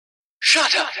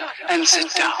Shut up and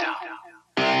sit down.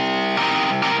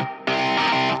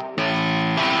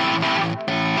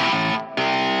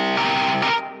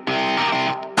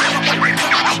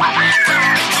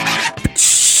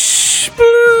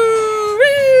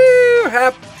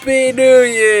 Happy New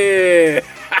Year!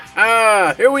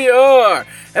 Here we are,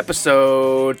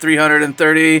 episode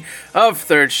 330 of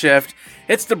Third Shift.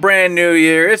 It's the brand new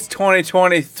year. It's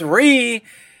 2023,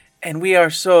 and we are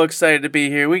so excited to be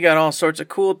here. We got all sorts of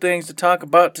cool things to talk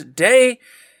about today.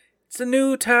 It's a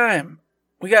new time.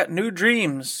 We got new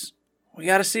dreams. We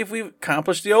got to see if we've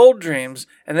accomplished the old dreams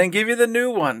and then give you the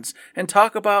new ones and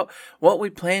talk about what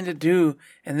we plan to do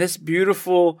in this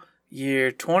beautiful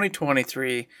year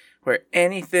 2023 where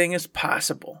anything is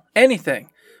possible. Anything.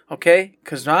 Okay?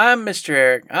 Because I'm Mr.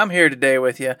 Eric. I'm here today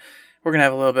with you. We're going to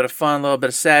have a little bit of fun, a little bit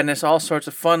of sadness, all sorts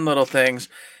of fun little things.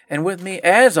 And with me,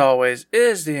 as always,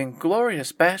 is the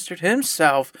inglorious bastard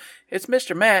himself. It's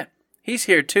Mr. Matt. He's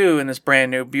here too in this brand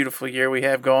new, beautiful year we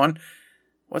have going.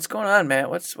 What's going on, Matt?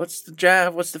 What's the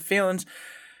job? What's the feelings?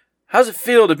 How's it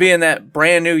feel to be in that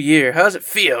brand new year? How's it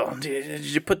feel? Did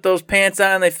you put those pants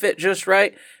on? They fit just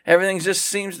right? Everything just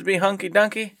seems to be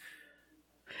hunky-dunky?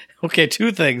 Okay,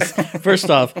 two things.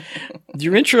 First off,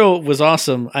 your intro was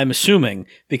awesome, I'm assuming,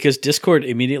 because Discord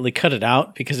immediately cut it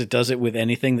out because it does it with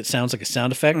anything that sounds like a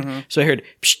sound effect. Mm-hmm. So I heard,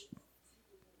 psh,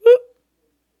 whoop,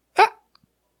 ah,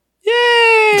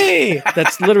 yay!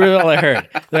 That's literally all I heard.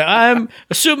 I'm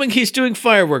assuming he's doing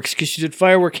fireworks because you did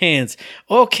firework hands.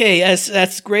 Okay,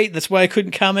 that's great. That's why I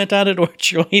couldn't comment on it or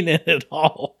join in at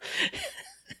all.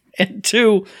 And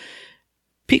two,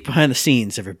 peek behind the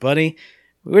scenes, everybody.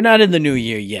 We're not in the new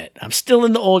year yet. I'm still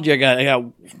in the old year. I got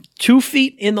 2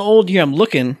 feet in the old year. I'm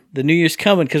looking. The new year's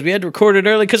coming because we had to record it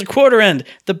early because of quarter end.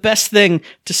 The best thing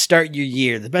to start your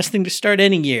year. The best thing to start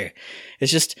any year.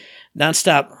 It's just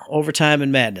nonstop overtime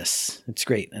and madness. It's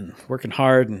great. And working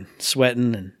hard and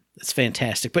sweating, and it's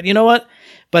fantastic. But you know what?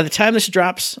 By the time this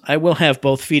drops, I will have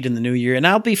both feet in the new year, and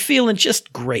I'll be feeling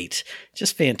just great.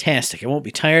 Just fantastic. I won't be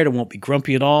tired. I won't be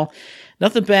grumpy at all.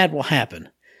 Nothing bad will happen.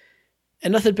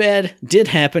 And nothing bad did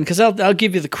happen, because I'll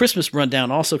give you the Christmas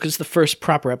rundown also, because it's the first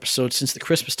proper episode since the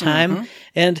Christmas time. Mm-hmm.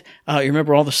 And you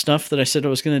remember all the stuff that I said I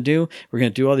was going to do? We're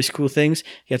going to do all these cool things.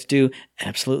 You have to do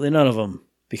absolutely none of them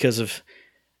because of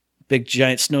big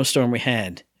giant snowstorm we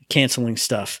had, canceling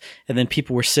stuff. And then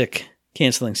people were sick,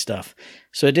 canceling stuff.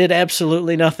 So I did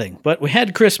absolutely nothing. But we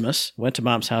had Christmas. Went to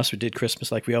Mom's house. We did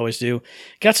Christmas like we always do.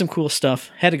 Got some cool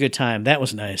stuff. Had a good time. That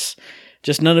was nice.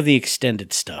 Just none of the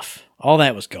extended stuff. All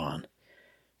that was gone.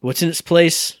 What's in its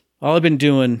place? All I've been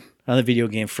doing on the video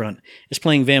game front is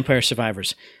playing Vampire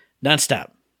Survivors nonstop,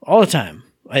 all the time.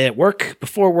 At work,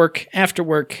 before work, after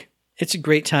work. It's a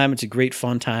great time. It's a great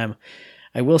fun time.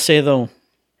 I will say, though,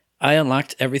 I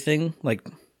unlocked everything, like,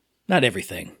 not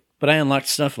everything, but I unlocked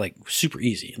stuff, like, super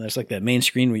easy. And there's, like, that main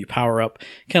screen where you power up,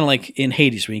 kind of like in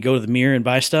Hades, when you go to the mirror and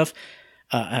buy stuff.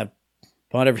 I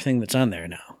bought everything that's on there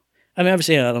now. I mean,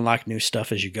 obviously, I unlock new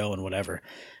stuff as you go and whatever,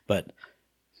 but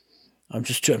I'm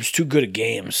just too good at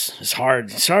games. It's hard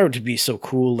to be so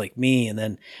cool like me. And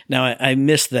then now I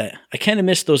miss that. I kind of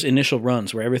miss those initial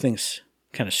runs where everything's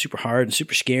kind of super hard and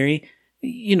super scary.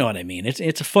 You know what I mean?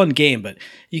 It's a fun game, but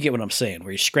you get what I'm saying,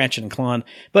 where you're scratching and clawing.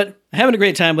 But I'm having a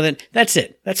great time with it. That's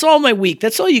it. That's all my week.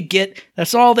 That's all you get.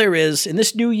 That's all there is. In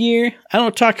this new year, I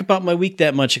don't talk about my week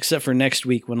that much, except for next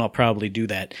week when I'll probably do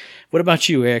that. What about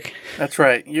you, Eric? That's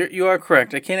right. You are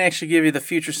correct. I can't actually give you the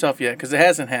future self yet because it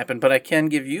hasn't happened, but I can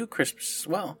give you Christmas as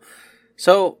well.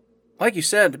 So, like you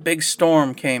said, the big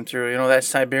storm came through. You know, that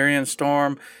Siberian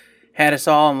storm had us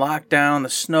all in lockdown, the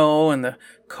snow and the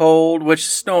cold, which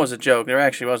snow is a joke. There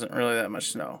actually wasn't really that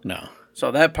much snow. No.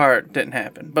 So that part didn't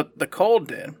happen. But the cold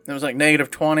did. It was like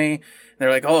 -20. They're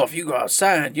like, oh, if you go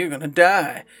outside, you're going to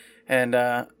die.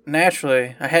 And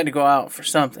naturally, I had to go out for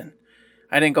something.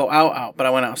 I didn't go out, but I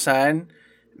went outside.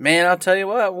 Man, I'll tell you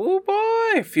what. Woo,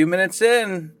 boy. A few minutes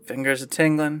in, fingers are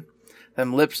tingling.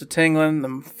 Them lips are tingling.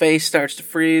 The face starts to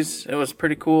freeze. It was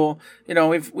pretty cool. You know,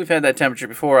 we've had that temperature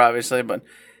before, obviously, but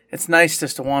it's nice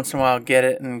just to once in a while get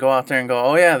it and go out there and go,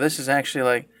 oh yeah, this is actually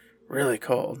like really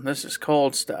cold. This is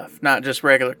cold stuff, not just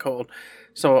regular cold.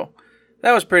 So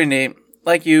that was pretty neat.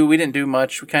 Like you, we didn't do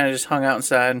much. We kind of just hung out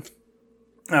inside.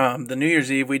 The New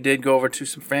Year's Eve, we did go over to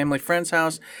some family friend's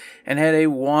house and had a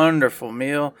wonderful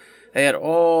meal. They had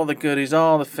all the goodies,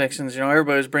 all the fixings. You know,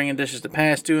 everybody was bringing dishes to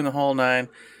pass, doing the whole nine.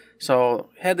 So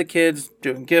had the kids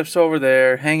doing gifts over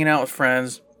there, hanging out with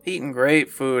friends, eating great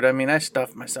food. I mean, I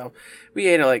stuffed myself. We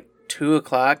ate at like 2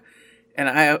 o'clock, and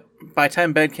by the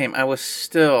time bed came, I was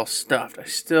still stuffed. I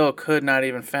still could not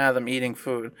even fathom eating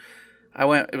food.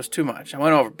 It was too much. I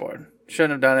went overboard.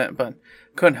 Shouldn't have done it, but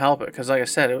couldn't help it because, like I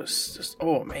said, it was just,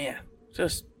 oh man,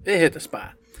 just it hit the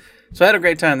spot. So I had a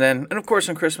great time then. And of course,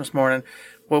 on Christmas morning,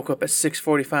 woke up at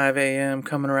 6:45 a.m.,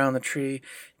 coming around the tree.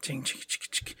 Ching, ching, ching,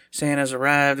 ching. Santa's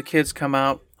arrived. The kids come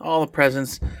out. All the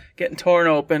presents getting torn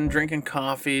open, drinking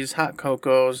coffees, hot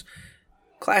cocos.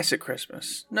 Classic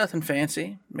Christmas. Nothing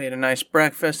fancy. Made a nice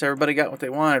breakfast. Everybody got what they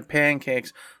wanted.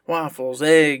 Pancakes, waffles,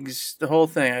 eggs, the whole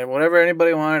thing. Whatever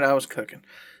anybody wanted, I was cooking.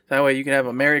 That way you could have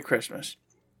a Merry Christmas.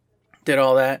 Did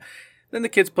all that. Then the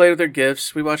kids played with their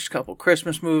gifts. We watched a couple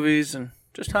Christmas movies and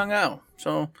just hung out.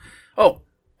 So, oh,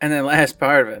 and then last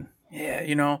part of it.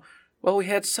 Yeah, well, we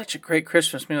had such a great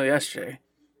Christmas meal yesterday.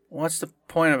 What's the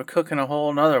point of cooking a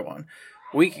whole nother one?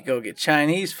 We could go get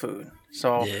Chinese food.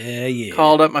 So,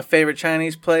 called up my favorite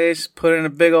Chinese place, put in a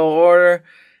big old order,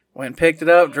 went and picked it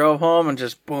up, drove home, and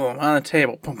just boom, on the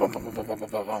table. Boom, boom, boom, boom, boom, boom, boom,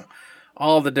 boom, boom.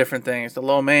 All the different things, the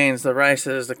lo meins, the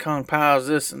rices, the kung paos,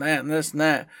 this and that and this and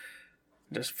that.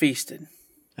 Just feasted.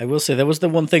 I will say that was the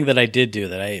one thing that I did do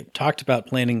that I talked about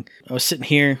planning. I was sitting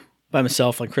here by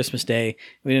myself on Christmas Day.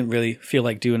 We didn't really feel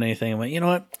like doing anything. I went, you know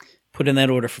what? Put in that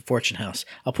order for Fortune House.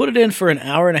 I'll put it in for an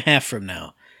hour and a half from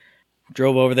now.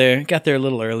 Drove over there, got there a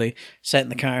little early, sat in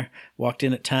the car, walked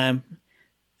in at time.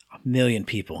 1 million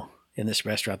people in this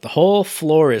restaurant. The whole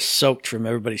floor is soaked from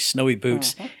everybody's snowy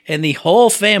boots. And the whole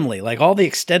family, like all the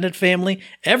extended family,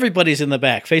 everybody's in the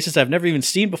back. Faces I've never even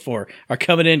seen before are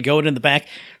coming in, going in the back,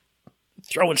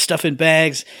 throwing stuff in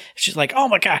bags. She's like, oh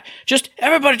my God,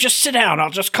 everybody just sit down. I'll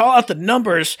just call out the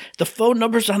numbers, the phone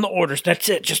numbers on the orders. That's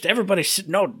it. Just everybody sit.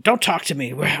 No, don't talk to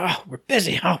me. We're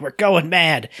busy. We're going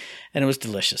mad. And it was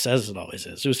delicious, as it always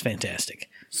is. It was fantastic.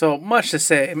 So much the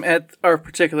same at our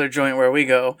particular joint where we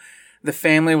go. The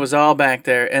family was all back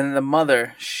there, and the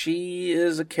mother, she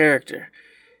is a character.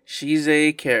 She's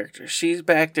a character. She's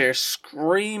back there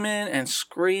screaming and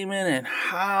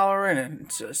hollering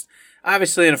and just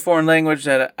obviously in a foreign language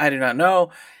that I do not know,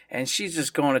 and she's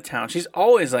just going to town. She's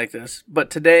always like this,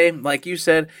 but today, like you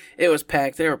said, it was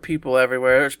packed. There were people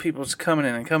everywhere. There's people just coming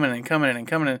in and coming in and coming in and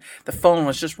coming in. The phone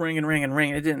was just ringing.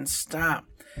 It didn't stop.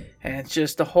 And it's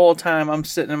just the whole time I'm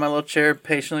sitting in my little chair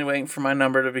patiently waiting for my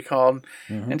number to be called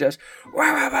and just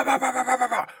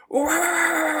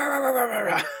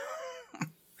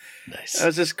Nice. It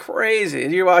was just crazy.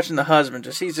 And you're watching the husband,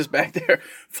 he's just back there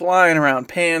flying around,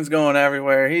 pans going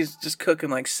everywhere. He's just cooking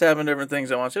like 7 different things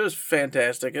at once. It was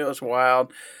fantastic. It was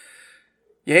wild.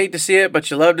 You hate to see it, but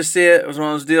you love to see it. It was one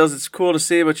of those deals that's cool to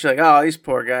see, but you're like, oh, these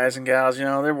poor guys and gals,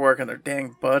 they're working their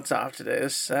dang butts off today.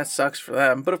 That sucks for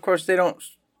them. But of course they don't.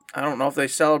 I don't know if they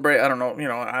celebrate. I don't know.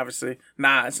 Obviously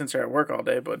not since they're at work all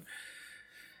day. But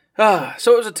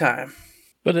so it was a time.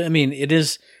 But I mean, it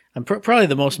is probably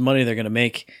the most money they're going to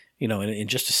make, in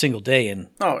just a single day and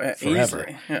forever.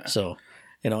 Easily. Yeah. So,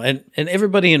 and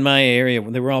everybody in my area,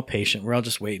 they were all patient. We're all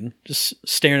just waiting, just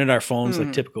staring at our phones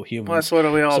like typical humans. Well, that's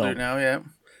what we all do now. Yeah.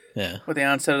 Yeah. With the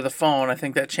onset of the phone, I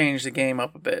think that changed the game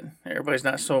up a bit. Everybody's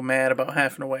not so mad about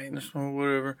having to wait. Just,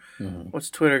 whatever. What's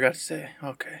Twitter got to say?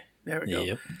 Okay. There we go.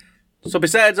 Yep. So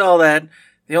besides all that,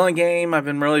 the only game I've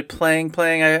been really playing,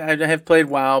 I have played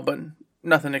WoW, but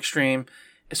nothing extreme,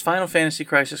 is Final Fantasy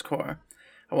Crisis Core.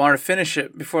 I wanted to finish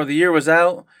it before the year was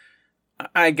out.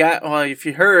 If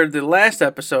you heard the last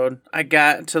episode, I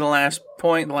got to the last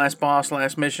point, the last boss,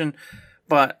 last mission,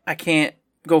 but I can't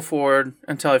go forward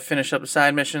until I finish up the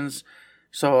side missions.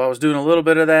 So I was doing a little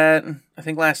bit of that. I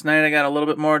think last night I got a little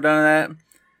bit more done of that.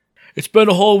 It's been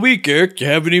a whole week, Eric. You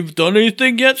haven't even done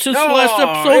anything yet since the last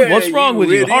episode? What's wrong with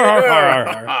you? Har, har, har,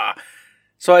 har, har.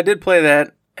 So I did play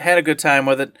that. Had a good time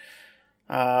with it.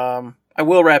 I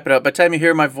will wrap it up. By the time you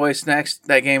hear my voice next,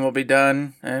 that game will be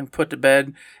done and put to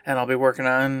bed. And I'll be working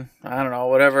on, I don't know,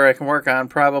 whatever I can work on.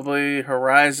 Probably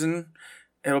Horizon.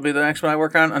 It'll be the next one I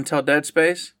work on until Dead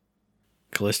Space.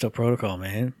 Callisto Protocol,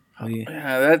 man.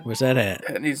 Where's that at?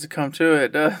 That needs to come to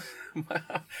it.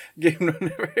 Game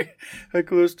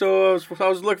Callisto, I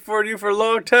was looking forward to you for a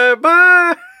long time.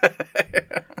 Bye.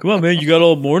 Come on, man. You got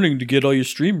all morning to get all your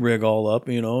stream rig all up.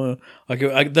 Then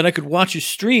I could watch you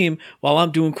stream while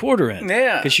I'm doing quarter end.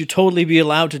 Yeah. Because you totally be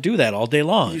allowed to do that all day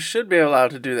long. You should be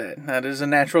allowed to do that. That is a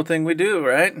natural thing we do,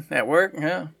 right? At work,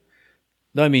 yeah.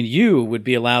 No, I mean, you would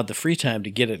be allowed the free time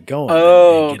to get it going.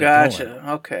 Oh, gotcha.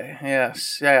 Okay,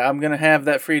 yes. Yeah, I'm going to have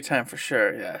that free time for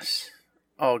sure, yes.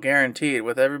 Oh, guaranteed.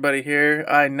 With everybody here,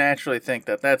 I naturally think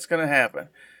that that's going to happen.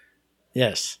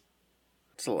 Yes.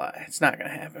 It's a lie. It's not going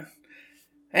to happen.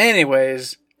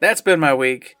 Anyways, that's been my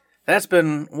week. That's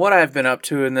been what I've been up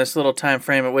to in this little time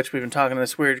frame at which we've been talking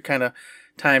this weird kind of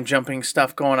time jumping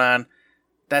stuff going on.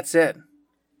 That's it.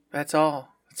 That's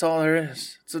all. That's all there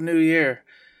is. It's a new year.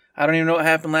 I don't even know what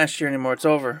happened last year anymore. It's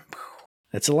over.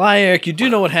 That's a lie, Eric. You do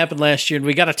know what happened last year, and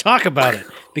we got to talk about it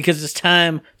because it's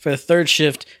time for the third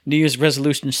shift New Year's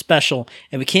resolution special,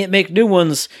 and we can't make new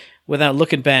ones without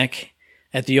looking back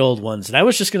at the old ones. And I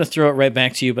was just going to throw it right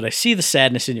back to you, but I see the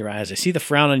sadness in your eyes. I see the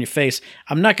frown on your face.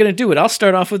 I'm not going to do it. I'll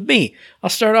start off with me.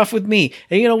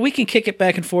 And, we can kick it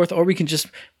back and forth, or we can just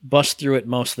bust through it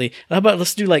mostly. How about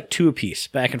let's do like two apiece,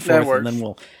 back and forth, and then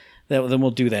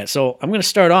we'll do that. So I'm going to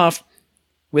start off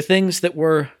with things that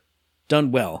were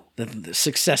done well, the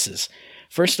successes.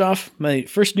 First off, my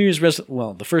first New Year's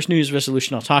the first New Year's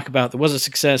resolution I'll talk about that was a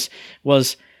success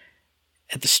was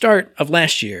at the start of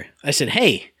last year. I said,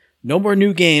 hey, no more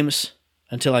new games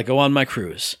until I go on my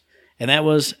cruise. And that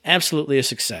was absolutely a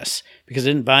success because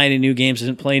I didn't buy any new games, I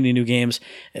didn't play any new games.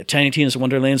 Tiny Tina's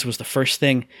Wonderlands was the first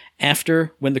thing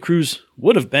after when the cruise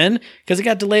would have been because it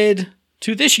got delayed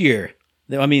to this year.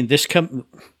 I mean, I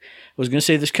was going to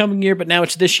say this coming year, but now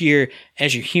it's this year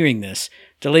as you're hearing this.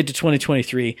 Delayed to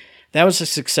 2023. That was a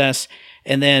success.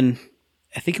 And then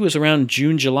I think it was around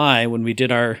June, July when we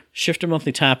did our Shifter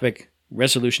Monthly Topic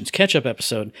Resolutions Catch-Up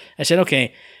episode. I said,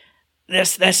 okay,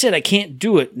 that's it. I can't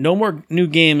do it. No more new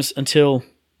games until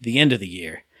the end of the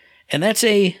year. And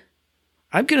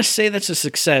I'm going to say that's a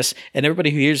success. And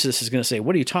everybody who hears this is going to say,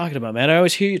 what are you talking about, man? I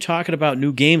always hear you talking about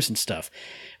new games and stuff.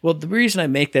 Well, the reason I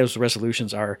make those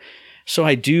resolutions are so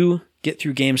I do get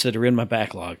through games that are in my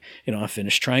backlog. I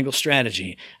finished Triangle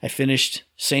Strategy. I finished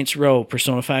Saints Row,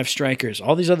 Persona 5 Strikers,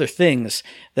 all these other things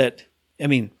that,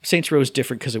 Saints Row is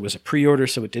different because it was a pre-order,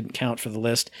 so it didn't count for the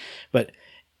list. But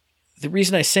the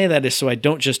reason I say that is so I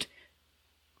don't just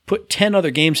put 10 other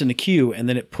games in the queue and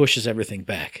then it pushes everything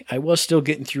back. I was still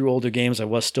getting through older games. I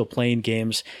was still playing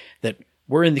games that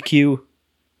were in the queue.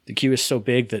 The queue is so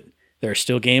big that there are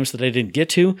still games that I didn't get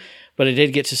to, but I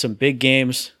did get to some big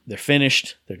games. They're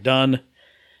finished. They're done.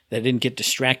 I didn't get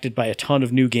distracted by a ton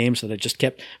of new games that I just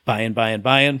kept buying.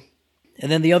 And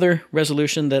then the other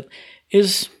resolution that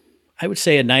is, I would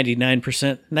say, a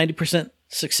 90%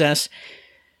 success,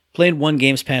 playing one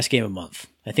Games Pass game a month.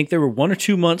 I think there were 1 or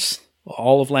 2 months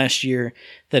all of last year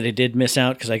that I did miss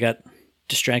out because I got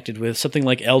distracted with something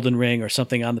like Elden Ring or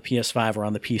something on the PS5 or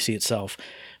on the PC itself.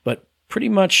 But pretty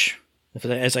much,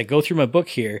 as I go through my book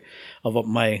here of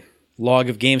my log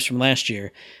of games from last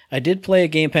year, I did play a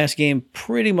Game Pass game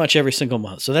pretty much every single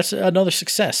month. So that's another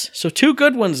success. So 2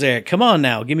 good ones there. Come on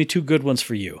now. Give me 2 good ones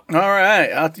for you. All right.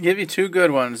 I'll give you 2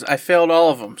 good ones. I failed all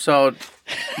of them, so it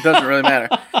doesn't really matter.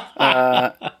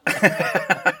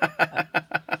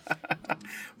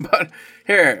 But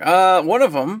here, one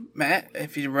of them, Matt,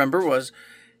 if you remember, was,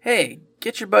 hey,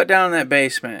 get your butt down in that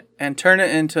basement and turn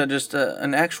it into just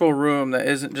an actual room that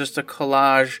isn't just a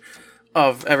collage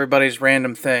of everybody's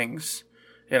random things.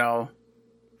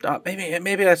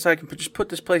 Maybe that's I can just put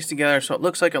this place together so it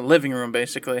looks like a living room,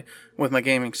 basically, with my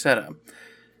gaming setup.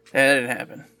 That didn't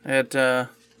happen. It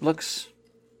looks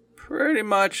pretty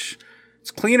much,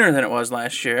 it's cleaner than it was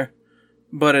last year,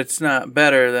 but it's not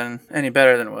any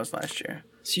better than it was last year.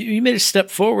 So you made a step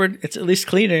forward. It's at least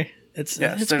cleaner. It's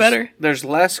better. There's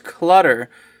less clutter,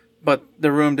 but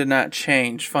the room did not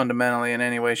change fundamentally in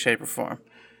any way, shape, or form.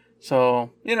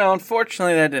 So,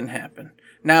 unfortunately that didn't happen.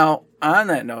 Now, on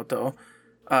that note, though,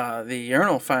 the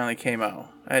urinal finally came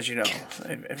out, as you know.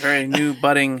 A very new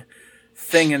budding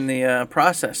thing in the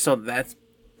process. So that's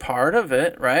part of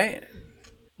it, right?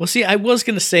 Well, see, I was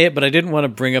going to say it, but I didn't want to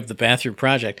bring up the bathroom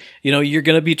project. You're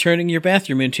going to be turning your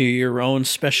bathroom into your own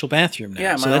special bathroom now.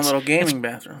 Yeah, my own little gaming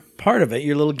bathroom. Part of it,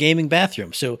 your little gaming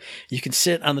bathroom. So you can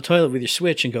sit on the toilet with your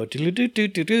Switch and go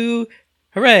do-do-do-do-do,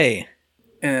 hooray.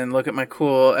 And then look at my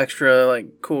cool, extra,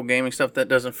 cool gaming stuff that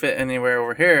doesn't fit anywhere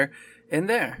over here in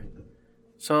there.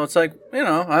 So it's like, I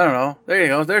don't know. There you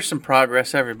go. There's some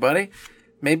progress, everybody.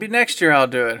 Maybe next year I'll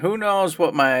do it. Who knows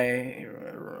what my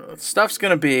stuff's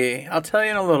going to be. I'll tell you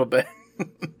in a little bit.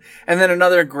 And then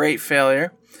another great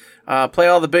failure. Play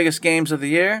all the biggest games of the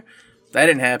year. That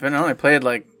didn't happen. I only played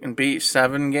and beat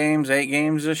 7 games, 8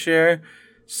 games this year.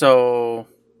 So,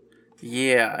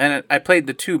 yeah. And I played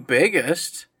the 2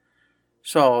 biggest.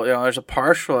 So, there's a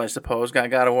partial, I suppose. Got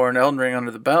God of War and Elden Ring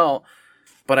under the belt.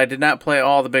 But I did not play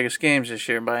all the biggest games this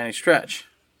year by any stretch.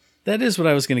 That is what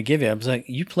I was going to give you. I was like,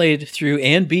 you played through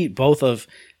and beat both of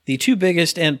the 2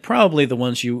 biggest and probably the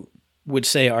ones you would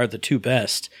say are the 2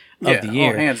 best of the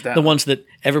year. Hands down. The ones that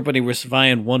everybody was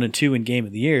vying 1 and 2 in Game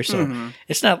of the Year. So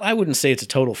it's not, I wouldn't say it's a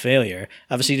total failure.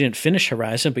 Obviously, you didn't finish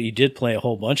Horizon, but you did play a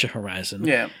whole bunch of Horizon.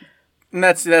 Yeah. And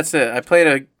that's it. I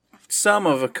played some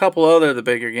of a couple other of the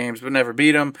bigger games, but never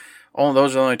beat them.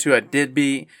 Those are the only 2 I did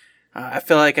beat. I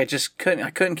feel like I just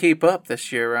couldn't keep up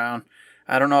this year around.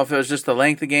 I don't know if it was just the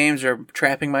length of games or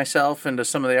trapping myself into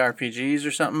some of the RPGs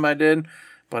or something I did,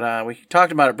 But we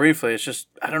talked about it briefly. It's just,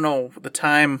 I don't know, the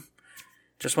time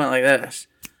just went like this.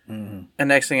 Mm-hmm. And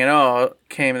next thing you know, it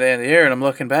came to the end of the year, and I'm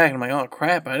looking back, and I'm like, oh,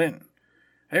 crap, I didn't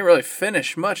really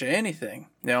finish much of anything.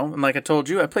 And like I told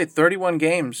you, I played 31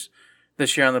 games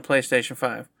this year on the PlayStation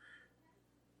 5.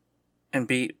 And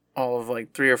beat all of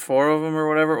like 3 or 4 of them or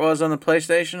whatever it was on the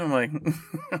PlayStation. I'm like,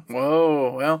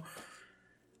 whoa, well,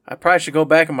 I probably should go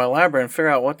back in my library and figure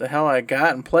out what the hell I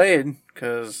got and played,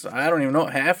 because I don't even know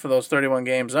what half of those 31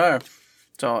 games are.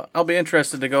 So I'll be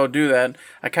interested to go do that.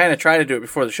 I kind of tried to do it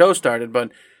before the show started,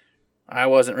 but I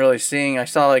wasn't really seeing. I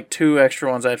saw like 2 extra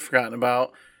ones I'd forgotten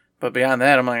about. But beyond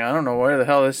that, I'm like, I don't know where the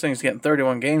hell this thing's getting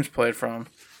 31 games played from,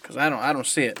 because I don't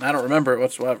see it, and I don't remember it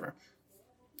whatsoever.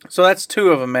 So that's 2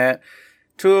 of them, Matt.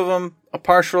 2 of them, a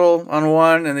partial on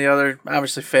one, and the other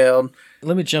obviously failed.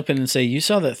 Let me jump in and say, you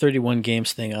saw that 31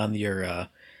 games thing on your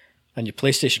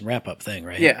PlayStation wrap-up thing,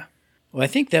 right? Yeah. Well, I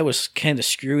think that was kind of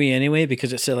screwy anyway,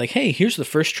 because it said, like, hey, here's the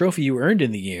first trophy you earned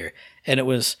in the year. And it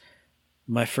was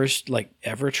my first, like,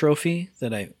 ever trophy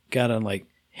that I got on, like,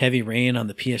 Heavy Rain on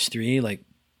the PS3, like,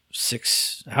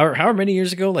 however many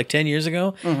years ago, like 10 years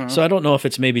ago. Mm-hmm. So I don't know if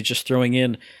it's maybe just throwing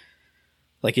in,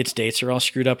 like, its dates are all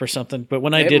screwed up or something. But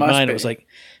when I did mine, it was like,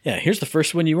 yeah, here's the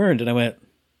first one you earned. And I went,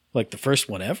 like, the first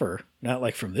one ever, not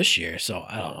like from this year. So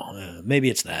I don't know. Maybe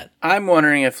it's that. I'm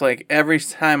wondering if, like, every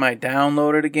time I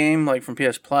downloaded a game, like from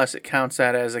PS Plus, it counts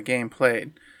that as a game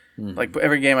played. Mm-hmm. Like,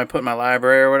 every game I put in my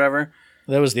library or whatever.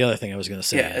 That was the other thing I was going to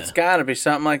say. Yeah, it's got to be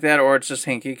something like that, or it's just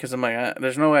hinky, because I'm like,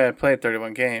 there's no way I played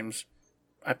 31 games.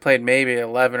 I played maybe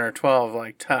 11 or 12,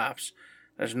 like, tops.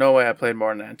 There's no way I played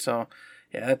more than that. So,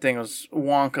 yeah, that thing was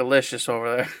wonkalicious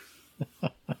over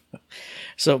there.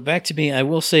 So, back to me. I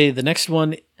will say the next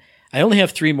one, I only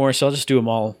have 3 more, so I'll just do them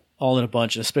all in a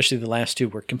bunch, especially the last 2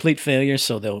 were complete failures,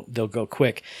 so they'll go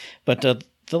quick. But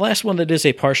the last one that is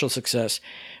a partial success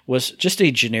was just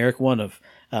a generic one of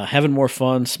having more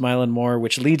fun, smiling more,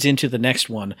 which leads into the next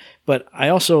one. But I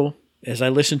also, as I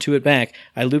listened to it back,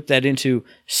 I looped that into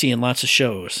seeing lots of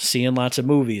shows, seeing lots of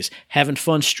movies, having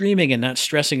fun streaming and not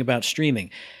stressing about streaming.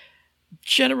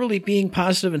 Generally being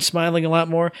positive and smiling a lot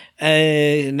more,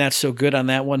 not so good on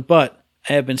that one, but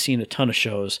I have been seeing a ton of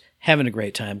shows, having a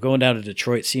great time, going down to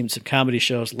Detroit, seeing some comedy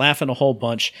shows, laughing a whole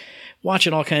bunch,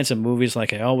 watching all kinds of movies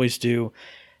like I always do,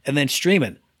 and then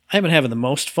streaming. I've been having the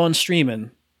most fun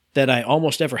streaming that I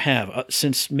almost ever have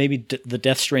since maybe the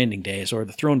Death Stranding days or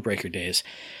the Thronebreaker days.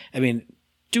 I mean,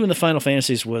 doing the Final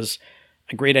Fantasies was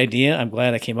a great idea. I'm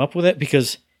glad I came up with it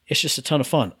because it's just a ton of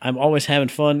fun. I'm always having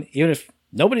fun, even if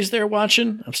nobody's there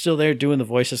watching. I'm still there doing the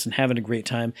voices and having a great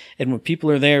time. And when people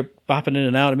are there bopping in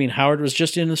and out, I mean, Howard was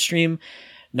just in the stream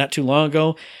not too long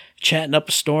ago, chatting up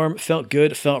a storm. It felt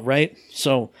good. It felt right.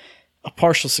 So a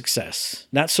partial success.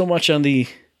 Not so much on the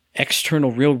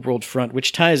external real world front,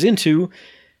 which ties into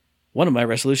one of my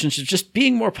resolutions is just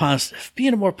being more positive,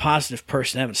 being a more positive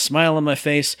person, having a smile on my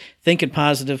face, thinking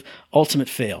positive. Ultimate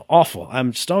fail. Awful.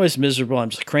 I'm just always miserable. I'm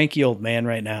just a cranky old man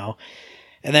right now.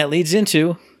 And that leads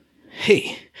into,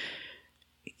 hey,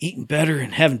 eating better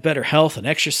and having better health and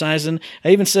exercising. I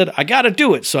even said, I got to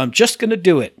do it, so I'm just going to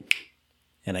do it.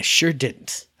 And I sure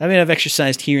didn't. I mean, I've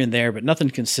exercised here and there, but nothing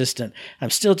consistent. I'm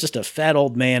still just a fat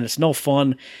old man. It's no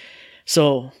fun.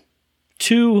 So,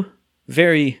 2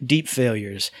 very deep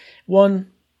failures. 1,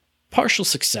 partial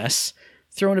success.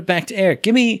 Throwing it back to Eric.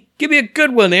 Give me a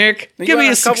good one, Eric. Give me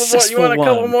a successful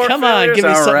one. Come on, give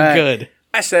me something good.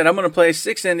 I said I'm going to play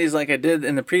 6 indies like I did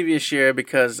in the previous year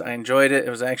because I enjoyed it. It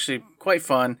was actually quite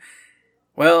fun.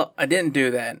 Well, I didn't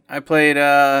do that. I played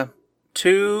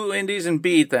 2 indies and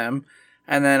beat them,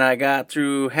 and then I got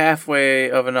through halfway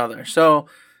of another. So,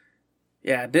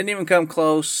 yeah, didn't even come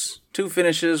close. 2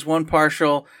 finishes, 1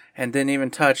 partial, and didn't even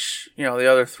touch,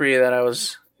 the other 3 that I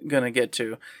was going to get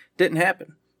to. Didn't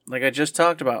happen. Like I just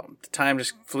talked about, the time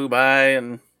just flew by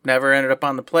and never ended up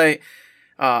on the plate.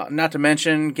 Not to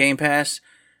mention Game Pass.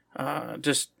 I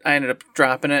ended up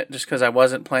dropping it just because I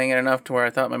wasn't playing it enough to where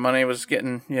I thought my money was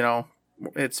getting,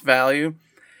 its value.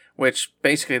 Which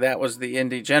basically that was the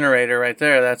indie generator right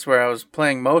there. That's where I was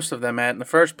playing most of them at in the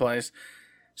first place.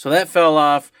 So that fell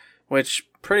off, which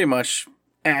pretty much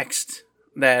axed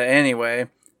that anyway.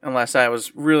 Unless I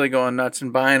was really going nuts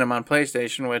and buying them on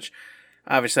PlayStation, which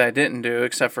obviously I didn't do,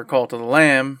 except for Cult of the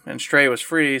Lamb, and Stray was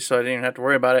free, so I didn't even have to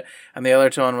worry about it. And the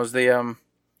other one was the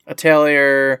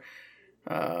Atelier,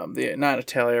 not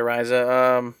Atelier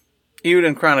Ryza,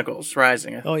 Eiyuden Chronicles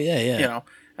Rising. Oh, yeah.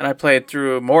 And I played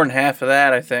through more than half of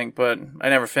that, I think, but I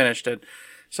never finished it.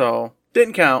 So,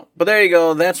 didn't count. But there you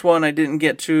go, that's one I didn't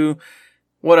get to.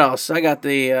 What else? I got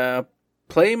the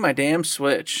play my damn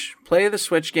Switch. Play the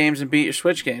Switch games and beat your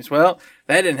Switch games. Well,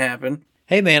 that didn't happen.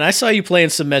 Hey, man, I saw you playing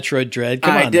some Metroid Dread.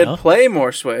 Come on I did now. play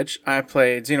more Switch. I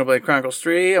played Xenoblade Chronicles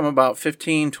 3. I'm about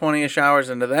 15, 20-ish hours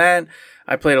into that.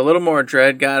 I played a little more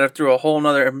Dread, got it through a whole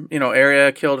nother,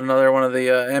 area, killed another one of the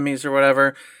Emmys or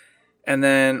whatever. And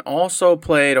then also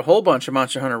played a whole bunch of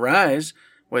Monster Hunter Rise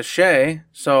with Shay.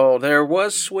 So there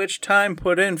was Switch time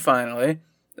put in finally.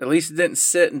 At least it didn't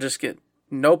sit and just get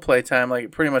no play time like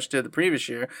it pretty much did the previous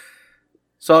year.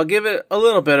 So I'll give it a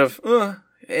little bit of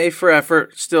A for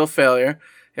effort, still failure.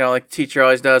 Like the teacher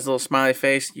always does, a little smiley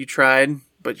face. You tried,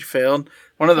 but you failed.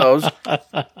 One of those.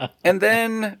 And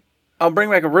then I'll bring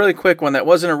back a really quick one that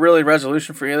wasn't a really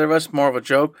resolution for either of us, more of a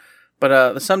joke.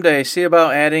 But someday, see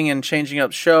about adding and changing up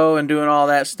the show and doing all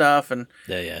that stuff. And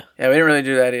Yeah, we didn't really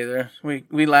do that either.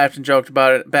 We laughed and joked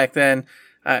about it back then.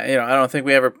 I don't think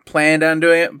we ever planned on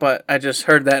doing it, but I just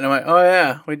heard that and I'm like, oh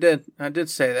yeah, we did. I did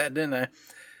say that, didn't I?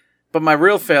 But my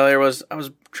real failure was I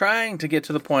was trying to get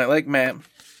to the point, like Matt,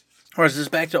 where it's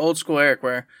just back to old school Eric,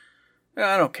 where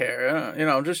I don't care.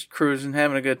 I'm just cruising,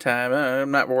 having a good time.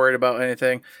 I'm not worried about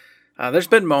anything. There's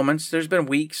been moments, there's been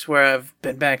weeks where I've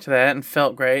been back to that and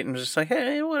felt great and was just like,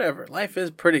 hey, whatever. Life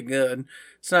is pretty good.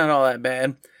 It's not all that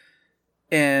bad.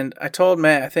 And I told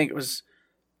Matt, I think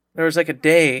there was like a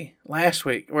day last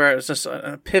week where it was just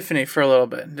an epiphany for a little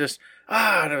bit. And just,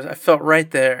 I felt right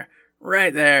there.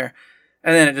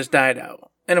 And then it just died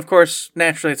out. And of course,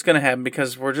 naturally it's going to happen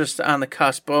because we're just on the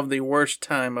cusp of the worst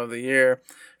time of the year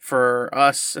for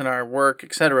us and our work,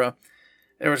 etc.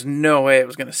 There was no way it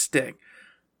was going to stick.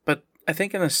 But I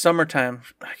think in the summertime,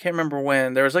 I can't remember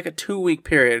when, there was like a 2-week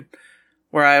period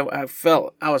where I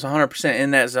felt I was 100% in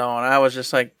that zone. I was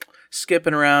just like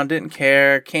skipping around, didn't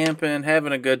care, camping,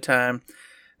 having a good time,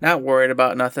 not worried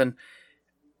about nothing.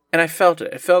 And I felt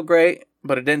it. It felt great,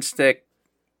 but it didn't stick.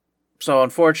 So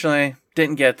unfortunately,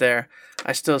 didn't get there.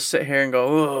 I still sit here and go,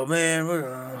 oh man,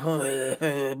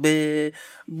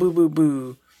 boo, boo,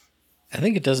 boo. I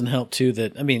think it doesn't help too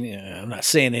that, I'm not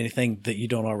saying anything that you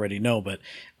don't already know, but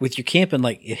with your camping,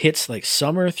 like it hits like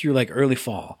summer through like early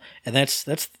fall. And that's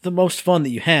the most fun that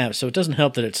you have. So it doesn't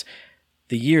help that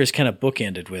the year is kind of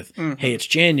bookended with, hey, it's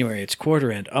January, it's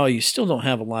quarter end. Oh, you still don't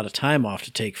have a lot of time off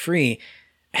to take free.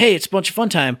 Hey, it's a bunch of fun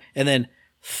time. And then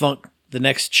thunk, the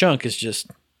next chunk is just,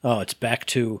 it's back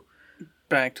to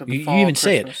the fall. You even Christmas.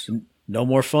 say it. No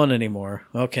more fun anymore.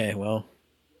 Okay, well.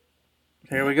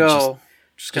 Here we go.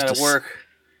 Just gotta work.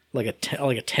 Like a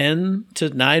 10 to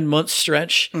 9 month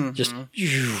stretch. Just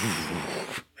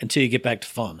until you get back to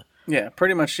fun. Yeah,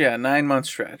 pretty much, 9-month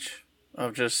stretch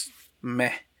of just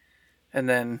meh. And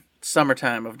then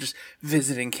summertime of just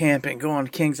visiting, camping, going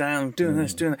to Kings Island, doing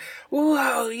this, doing that.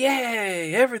 Whoa,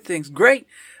 yay, everything's great.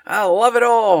 I love it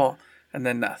all. And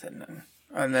then nothing.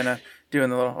 And then doing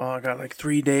the little, I got like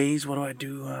 3 days. What do I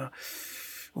do?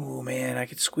 Oh, man, I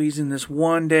could squeeze in this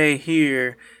one day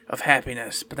here of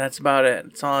happiness. But that's about it.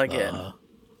 That's all I get.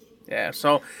 Yeah,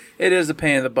 so it is a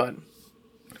pain in the butt.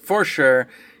 For sure.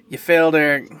 You failed,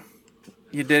 Eric.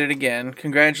 You did it again.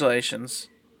 Congratulations.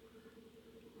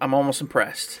 I'm almost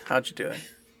impressed. How'd you do it?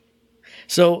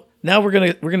 So now we're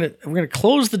gonna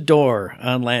close the door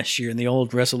on last year and the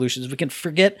old resolutions. We can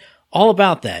forget all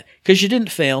about that because you didn't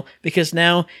fail, because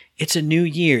now it's a new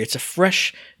year. It's a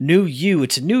fresh new you.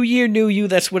 It's a new year, new you.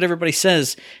 That's what everybody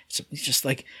says. It's just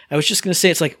like, I was just going to say,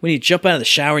 it's like when you jump out of the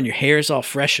shower and your hair is all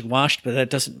fresh and washed, but that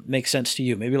doesn't make sense to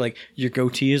you. Maybe like your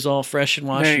goatee is all fresh and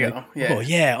washed. There you like, go. Yeah. Oh,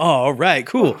 yeah. Oh, all right.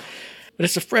 Cool. But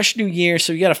it's a fresh new year,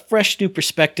 so you got a fresh new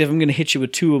perspective. I'm going to hit you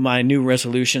with 2 of my new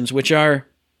resolutions, which are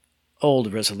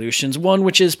old resolutions. One,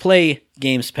 which is play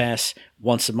Games Pass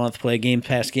once a month, play a Game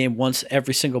Pass game once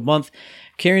every single month,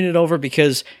 carrying it over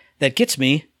because that gets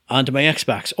me onto my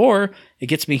Xbox, or it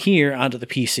gets me here onto the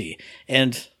PC.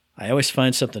 And I always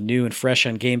find something new and fresh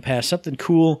on Game Pass, something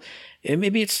cool. And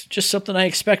maybe it's just something I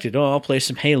expected. Oh, I'll play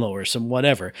some Halo or some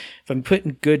whatever. If I'm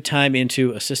putting good time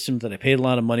into a system that I paid a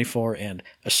lot of money for and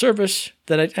a service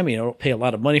that I don't pay a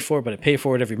lot of money for, but I pay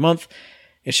for it every month,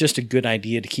 it's just a good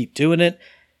idea to keep doing it.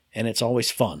 And it's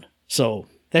always fun. So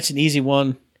that's an easy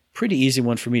one, pretty easy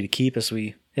one for me to keep, as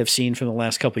we have seen from the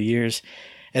last couple of years.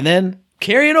 And then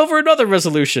carrying over another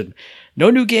resolution. No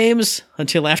new games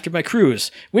until after my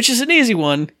cruise, which is an easy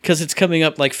one because it's coming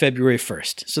up like February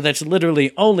 1st. So that's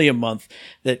literally only a month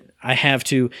that I have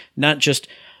to not just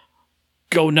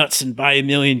go nuts and buy a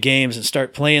million games and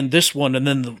start playing this one, and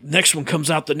then the next one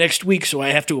comes out the next week, so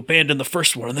I have to abandon the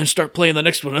first one and then start playing the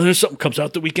next one, and then something comes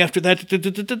out the week after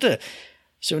that.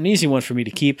 So an easy one for me to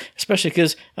keep, especially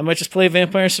because I might just play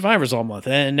Vampire Survivors all month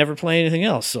and never play anything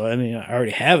else. So, I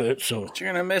already have it, so... But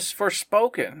you're going to miss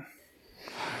Forspoken.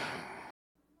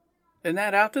 Isn't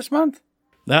that out this month?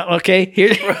 Now, okay,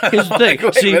 here's the thing.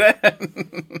 Wait See, a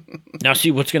minute. now,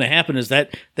 see, what's going to happen is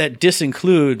that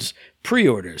disincludes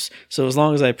pre-orders. So as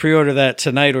long as I pre-order that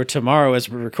tonight or tomorrow as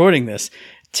we're recording this,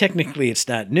 technically it's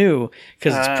not new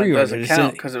because it's It pre-ordered. doesn't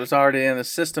count because it was already in the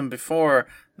system before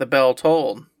the bell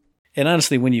tolled. And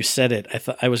honestly, when you said it, I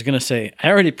thought I was going to say I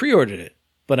already pre-ordered it,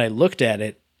 but I looked at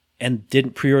it and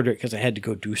didn't pre-order it because I had to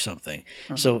go do something.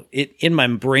 So it in my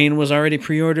brain was already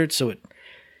pre-ordered. So it.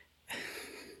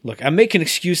 Look, I'm making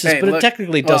excuses, but it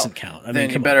technically doesn't count. I then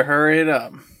mean, you better hurry it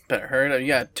up. You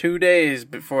got 2 days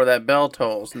before that bell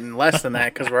tolls, and less than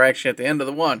that because we're actually at the end of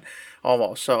the one,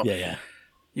 almost. So yeah.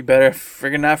 you better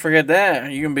friggin' not forget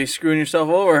that. You're gonna be screwing yourself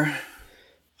over.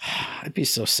 I'd be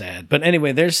so sad. But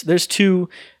anyway, there's 2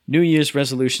 New Year's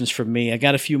resolutions from me. I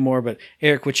got a few more, but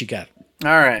Eric, what you got?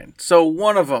 All right. So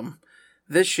one of them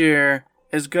this year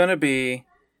is gonna be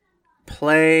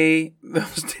play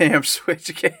those damn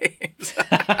Switch games.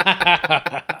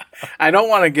 I don't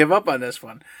want to give up on this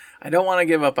one. I don't want to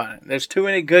give up on it. There's too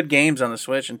many good games on the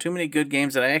Switch and too many good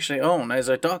games that I actually own. As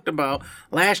I talked about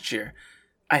last year,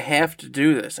 I have to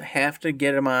do this. I have to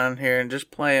get them on here and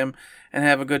just play them and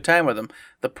have a good time with them.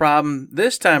 The problem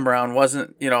this time around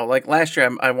wasn't, like last year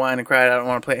I whined and cried, I don't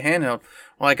want to play it handheld.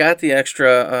 Well, I got the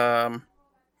extra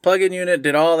plug-in unit,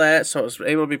 did all that, so it was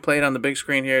able to be played on the big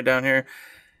screen here, down here.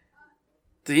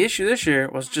 The issue this year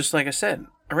was just like I said,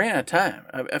 I ran out of time.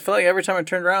 I feel like every time I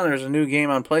turned around, there was a new game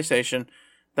on PlayStation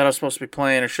that I was supposed to be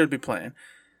playing or should be playing.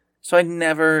 So I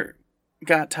never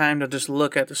got time to just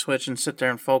look at the Switch and sit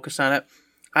there and focus on it.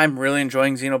 I'm really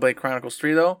enjoying Xenoblade Chronicles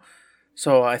 3, though.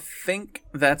 So I think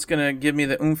that's going to give me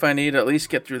the oomph I need to at least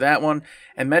get through that one.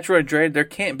 And Metroid Dread, there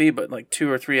can't be but like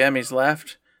 2 or 3 Emmys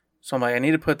left. So I'm like, I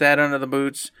need to put that under the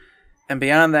boots. And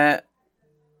beyond that,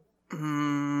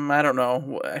 I don't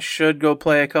know. I should go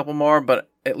play a couple more, but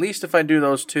at least if I do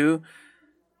those 2,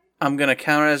 I'm going to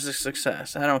count it as a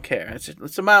success. I don't care.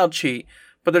 It's a mild cheat,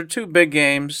 but they're 2 big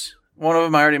games. One of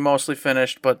them I already mostly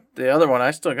finished, but the other one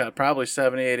I still got probably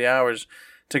 70, 80 hours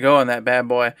to go on that bad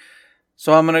boy.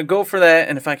 So I'm going to go for that,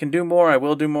 and if I can do more, I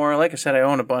will do more. Like I said, I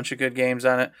own a bunch of good games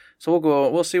on it, so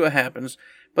we'll see what happens.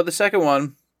 But the second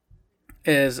one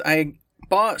is I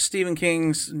bought Stephen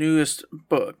King's newest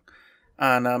book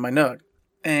on my Nook,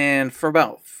 and for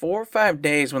about 4 or 5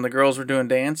 days when the girls were doing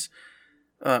dance,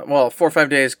 4 or 5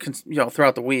 days,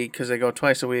 throughout the week, because they go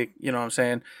twice a week, you know what I'm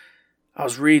saying, I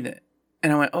was reading it,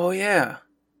 and I went, oh yeah,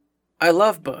 I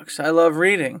love books, I love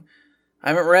reading. I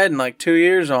haven't read in like 2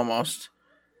 years almost.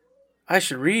 I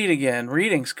should read again.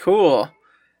 Reading's cool.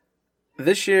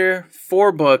 This year,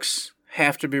 4 books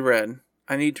have to be read.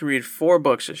 I need to read 4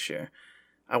 books this year.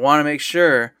 I want to make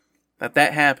sure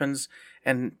that happens.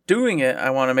 And doing it,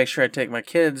 I want to make sure I take my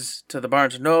kids to the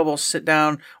Barnes & Noble, sit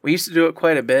down. We used to do it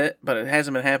quite a bit, but it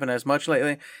hasn't been happening as much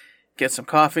lately. Get some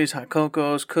coffees, hot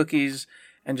cocos, cookies,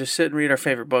 and just sit and read our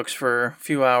favorite books for a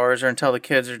few hours or until the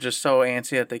kids are just so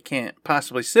antsy that they can't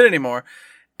possibly sit anymore,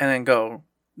 and then go.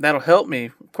 That'll help me,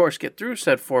 of course, get through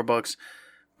said 4 books,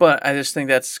 but I just think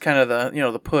that's kind of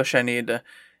the push I need to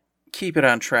keep it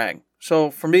on track. So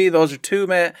for me, those are 2,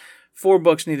 Matt. 4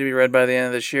 books need to be read by the end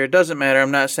of this year. It doesn't matter.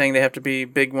 I'm not saying they have to be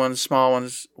big ones, small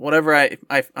ones, whatever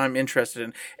I'm interested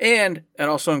in. And it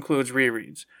also includes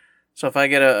rereads. So if I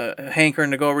get a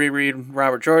hankering to go reread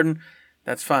Robert Jordan,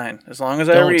 that's fine. As long as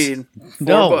I read 4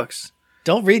 books.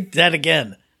 Don't read that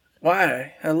again.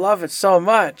 Why? I love it so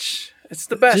much. It's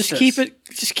the best.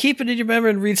 Just keep it in your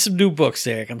memory and read some new books,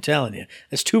 Eric. I'm telling you.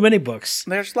 There's too many books.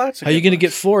 There's lots of How are you going to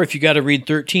get 4 if you got to read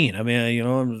 13? I mean,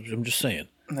 I'm just saying.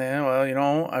 Yeah,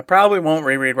 well, I probably won't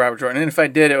reread Robert Jordan. And if I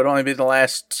did, it would only be the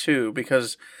last 2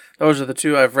 because those are the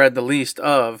 2 I've read the least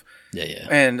of. Yeah.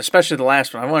 And especially the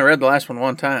last one. I've only read the last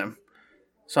one time.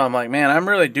 So I'm like, man, I'm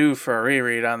really due for a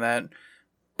reread on that.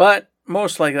 But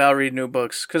most likely I'll read new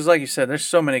books because, like you said, there's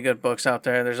so many good books out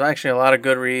there. There's actually a lot of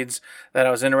good reads that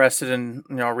I was interested in,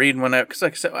 reading because,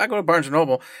 like I said, I go to Barnes &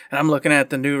 Noble and I'm looking at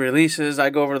the new releases. I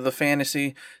go over to the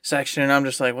fantasy section and I'm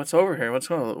just like, what's over here? What's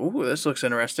going on? Ooh, this looks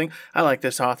interesting. I like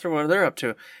this author. What are they up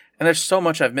to? And there's so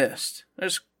much I've missed.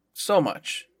 There's so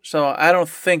much. So I don't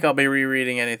think I'll be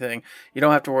rereading anything. You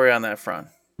don't have to worry on that front.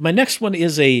 My next one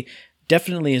is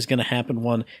definitely is going to happen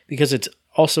one because it's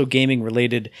also gaming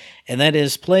related, and that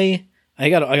is play. I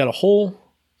got a whole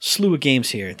slew of games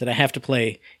here that I have to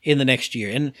play in the next year.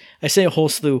 And I say a whole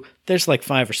slew, there's like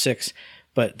 5 or 6,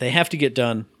 but they have to get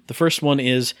done. The first one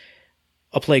is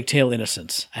A Plague Tale: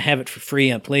 Innocence. I have it for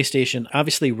free on PlayStation.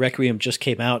 Obviously, Requiem just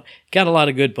came out. Got a lot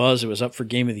of good buzz. It was up for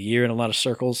Game of the Year in a lot of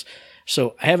circles.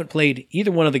 So I haven't played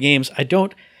either one of the games.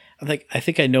 I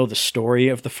think I know the story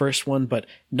of the first one, but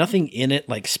nothing in it,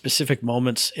 like specific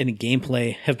moments in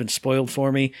gameplay, have been spoiled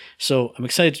for me. So I'm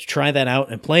excited to try that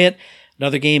out and play it.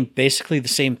 Another game, basically the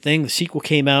same thing. The sequel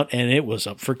came out and it was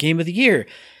up for Game of the Year.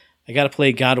 I got to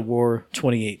play God of War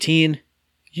 2018.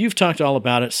 You've talked all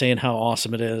about it, saying how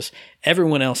awesome it is.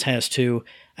 Everyone else has too.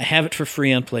 I have it for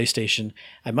free on PlayStation.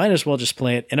 I might as well just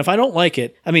play it. And if I don't like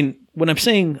it, I mean, when I'm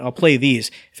saying I'll play these,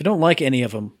 if I don't like any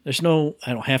of them, I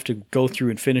don't have to go through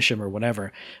and finish them or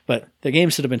whatever. But the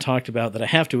games that have been talked about that I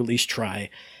have to at least try.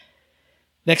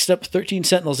 Next up, 13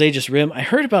 Sentinels Aegis Rim. I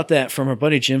heard about that from our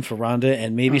buddy Jim Ferranda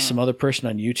and maybe some other person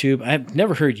on YouTube. I've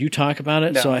never heard you talk about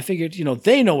it, so I figured,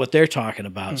 they know what they're talking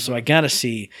about. So I got to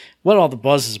see what all the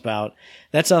buzz is about.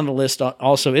 That's on the list.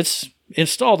 Also, it's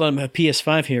installed on my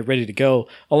PS5 here, ready to go,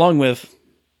 along with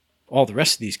all the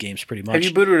rest of these games, pretty much. Have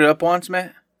you booted it up once,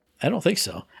 Matt? I don't think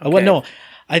so. Okay. Well, no,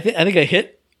 I think I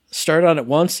hit start on it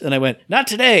once, and I went, not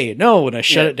today, no, and I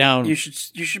shut it down. You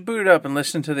should boot it up and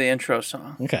listen to the intro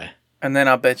song. Okay. And then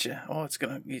I'll bet you, it's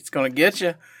gonna get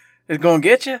you. It's gonna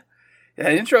get you.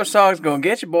 That intro song's gonna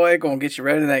get you, boy. It's gonna get you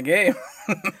right in that game.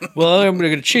 Well, I'm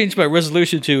going to change my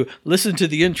resolution to listen to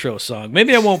the intro song.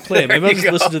 Maybe I won't play it. Maybe I'll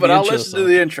just listen to the intro song. But I'll listen to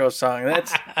the intro song.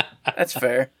 That's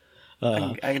fair.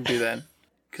 I can do that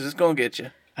because it's gonna get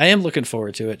you. I am looking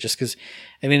forward to it just because,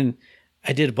 I mean,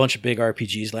 I did a bunch of big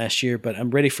RPGs last year, but I'm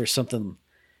ready for something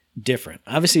different.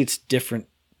 Obviously, it's different.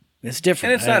 It's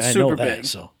different. And it's not super big.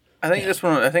 So. I think this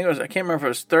one, I can't remember if it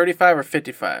was 35 or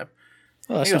 55.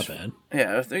 Oh, that's not bad.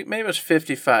 Yeah, maybe it was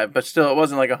 55, but still, it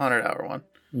wasn't like a 100-hour one.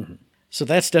 Mm-hmm. So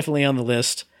that's definitely on the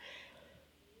list.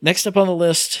 Next up on the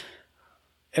list,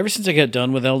 ever since I got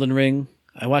done with Elden Ring,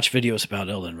 I watch videos about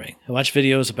Elden Ring. I watch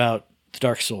videos about the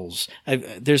Dark Souls.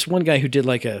 There's one guy who did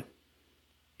I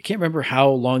can't remember how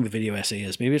long the video essay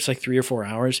is. Maybe it's like 3 or 4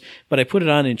 hours, but I put it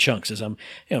on in chunks as I'm,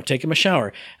 taking my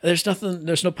shower. There's no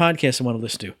podcast I want to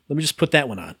listen to. Let me just put that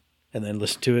one on and then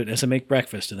listen to it as I make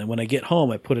breakfast. And then when I get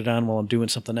home, I put it on while I'm doing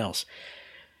something else.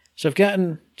 So I've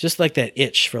gotten just like that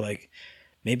itch for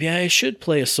maybe I should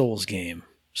play a Souls game.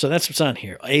 So that's what's on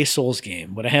here, a Souls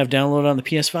game. What I have downloaded on the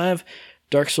PS5,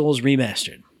 Dark Souls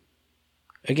Remastered.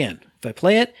 Again, if I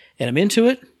play it and I'm into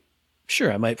it,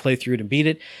 sure, I might play through it and beat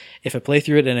it. If I play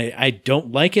through it and I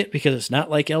don't like it because it's not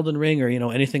like Elden Ring or,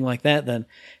 anything like that, then,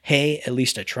 hey, at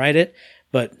least I tried it.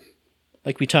 But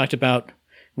like we talked about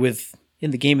in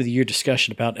the Game of the Year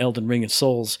discussion about Elden Ring and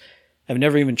Souls, I've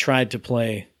never even tried to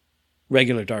play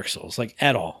regular Dark Souls,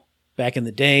 at all. Back in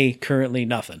the day, currently,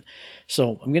 nothing.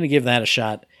 So I'm going to give that a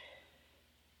shot.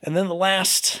 And then the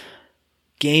last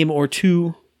game or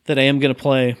two that I am going to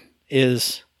play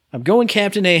is I'm going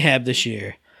Captain Ahab this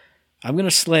year. I'm going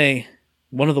to slay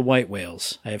one of the white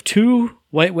whales. I have 2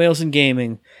 white whales in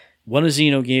gaming. One is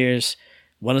Xenogears.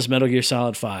 One is Metal Gear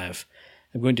Solid 5.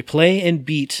 I'm going to play and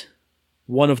beat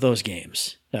one of those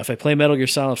games. Now, if I play Metal Gear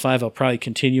Solid 5, I'll probably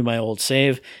continue my old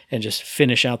save and just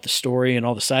finish out the story and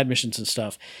all the side missions and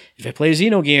stuff. If I play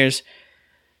Xenogears,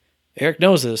 Eric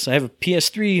knows this, I have a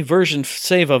PS3 version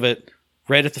save of it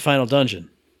right at the final dungeon.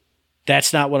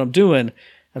 That's not what I'm doing.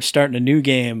 I'm starting a new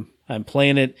game. I'm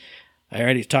playing it. I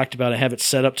already talked about I have it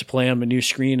set up to play on my new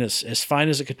screen as fine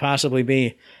as it could possibly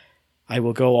be. I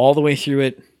will go all the way through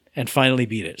it and finally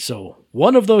beat it. So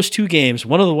one of those 2 games,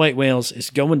 one of the white whales, is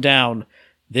going down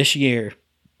this year.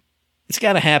 It's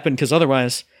got to happen because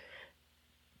otherwise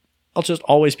I'll just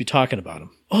always be talking about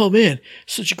them. Oh man,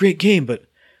 such a great game, but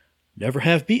never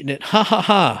have beaten it. Ha ha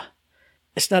ha.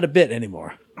 It's not a bit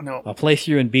anymore. No. I'll play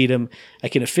through and beat them. I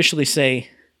can officially say,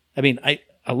 I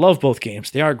love both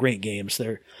games. They are great games.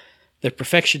 They're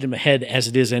perfection in my head as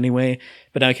it is anyway,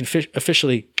 but now I can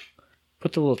officially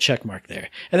put the little check mark there.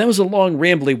 And that was a long,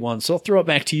 rambly one, so I'll throw it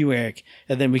back to you, Eric,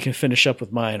 and then we can finish up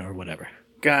with mine or whatever.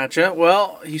 Gotcha.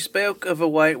 Well, you spoke of a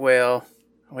white whale.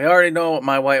 We already know what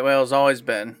my white whale has always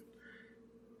been,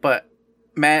 but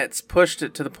Matt's pushed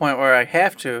it to the point where I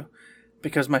have to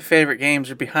because my favorite games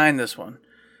are behind this one.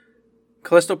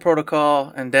 Callisto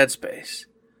Protocol and Dead Space.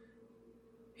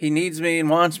 He needs me and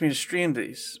wants me to stream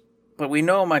these. But we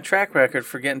know my track record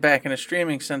for getting back into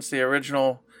streaming since the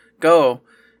original Go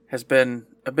has been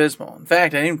abysmal. In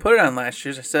fact, I didn't even put it on last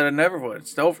year's. I said I never would.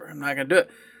 It's over. I'm not going to do it.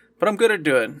 But I'm good at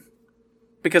doing it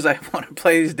because I want to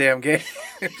play these damn games.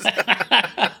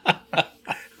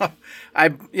 I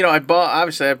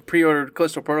pre-ordered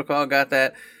Callisto Protocol, got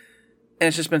that, and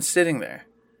it's just been sitting there.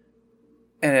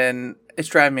 And it's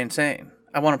driving me insane.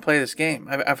 I want to play this game.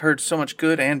 I've heard so much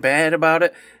good and bad about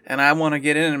it, and I want to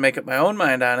get in and make up my own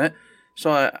mind on it.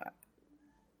 So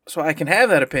I can have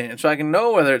that opinion, so I can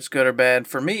know whether it's good or bad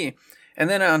for me. And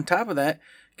then on top of that,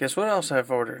 guess what else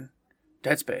I've ordered?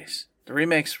 Dead Space. The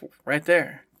remake's right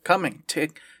there. coming.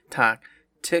 Tick tock,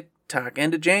 tick tock.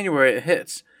 End of January it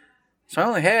hits. So I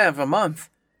only have a month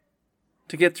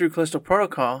to get through Callisto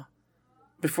Protocol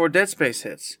before Dead Space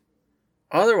hits.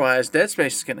 Otherwise, Dead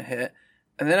Space is going to hit,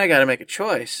 and then I got to make a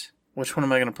choice. Which one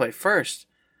am I going to play first?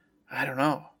 I don't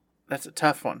know. That's a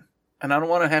tough one. And I don't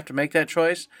want to have to make that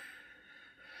choice.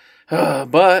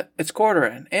 But it's quarter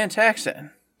end and tax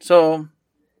end. So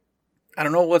I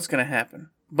don't know what's going to happen.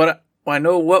 But I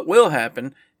know what will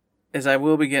happen is I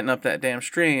will be getting up that damn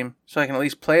stream so I can at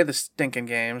least play the stinking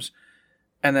games.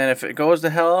 And then if it goes to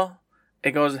hell,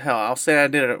 it goes to hell. I'll say I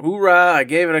did it. Hoorah, I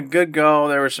gave it a good go.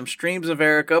 There were some streams of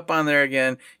Eric up on there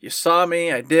again. You saw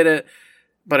me, I did it.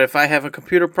 But if I have a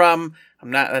computer problem,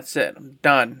 that's it. I'm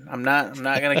done. I'm not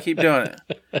going to keep doing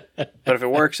it. But if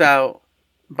it works out,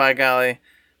 by golly,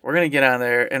 we're going to get on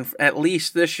there and at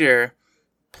least this year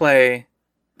play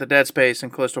the Dead Space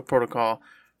and Callisto Protocol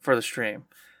for the stream.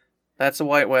 That's a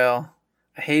white whale.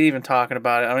 I hate even talking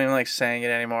about it. I don't even like saying it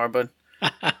anymore, but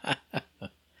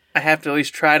I have to at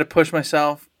least try to push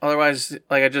myself. Otherwise,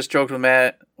 like I just joked with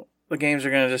Matt, the games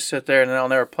are going to just sit there and then I'll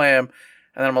never play them.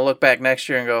 And then I'm going to look back next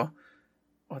year and go,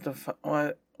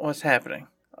 what's happening?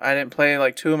 I didn't play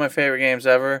like 2 of my favorite games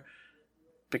ever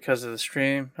because of the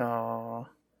stream. Oh,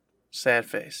 sad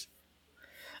face.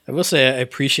 I will say I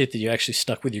appreciate that you actually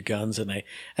stuck with your guns, and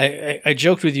I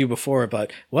joked with you before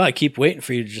about, well, I keep waiting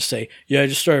for you to just say, yeah, I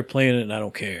just started playing it and I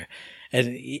don't care.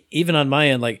 And even on my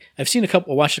end, like I've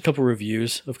watched a couple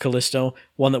reviews of Callisto,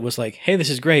 one that was like, hey, this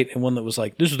is great, and one that was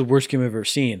like, this is the worst game I've ever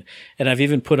seen. And I've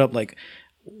even put up like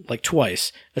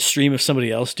twice a stream of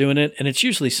somebody else doing it, and it's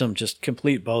usually some just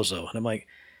complete bozo. And I'm like,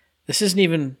 this isn't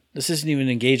even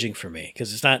engaging for me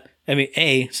because it's not. I mean,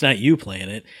 A, it's not you playing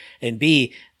it, and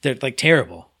B, they're like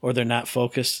terrible or they're not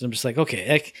focused. I'm just like,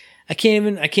 okay, I can't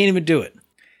even do it.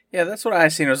 Yeah, that's what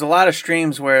I've seen. There's a lot of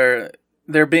streams where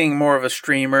they're being more of a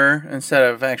streamer instead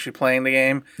of actually playing the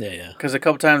game. Yeah. Because a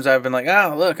couple times I've been like,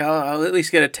 oh, look, I'll at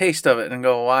least get a taste of it and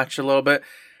go watch a little bit.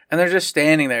 And they're just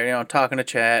standing there, talking to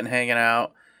chat and hanging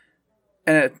out.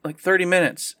 And at like 30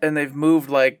 minutes, and they've moved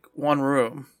like one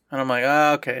room. And I'm like,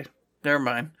 oh, okay, never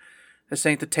mind. This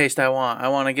ain't the taste I want. I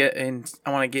want to get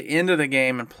into the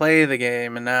game and play the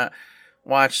game and not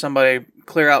watch somebody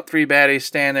clear out 3 baddies,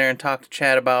 stand there and talk to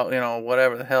chat about,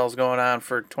 whatever the hell's going on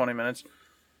for 20 minutes.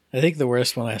 I think the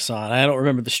worst one I saw, and I don't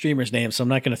remember the streamer's name, so I'm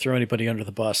not going to throw anybody under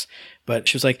the bus, but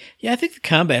she was like, yeah, I think the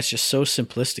combat's just so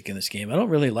simplistic in this game. I don't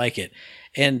really like it.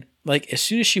 And like as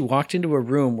soon as she walked into a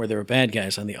room where there were bad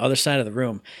guys on the other side of the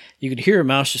room, you could hear her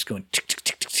mouse just going tick, tick,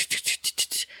 tick, tick, tick, tick, tick,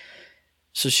 tick.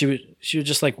 So she would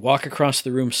just like walk across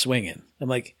the room swinging. I'm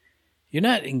like, you're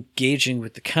not engaging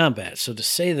with the combat. So to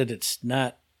say that it's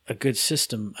not a good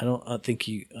system, I don't think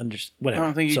you understand. Whatever. I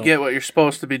don't think you get what you're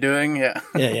supposed to be doing. Yeah.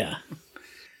 Yeah.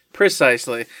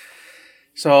 Precisely.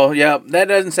 So, yeah, that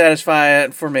doesn't satisfy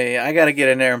it for me. I got to get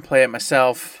in there and play it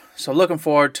myself. So, looking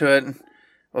forward to it.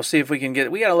 We'll see if we can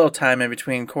we got a little time in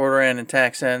between quarter end and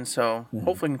tax end, so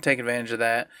hopefully we can take advantage of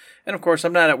that. And, of course,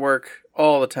 I'm not at work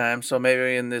all the time, so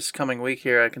maybe in this coming week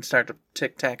here I can start to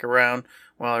tick-tack around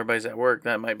while everybody's at work.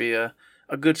 That might be a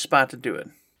good spot to do it.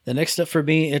 The next step for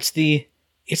me, it's the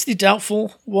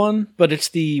doubtful one, but it's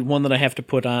the one that I have to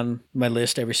put on my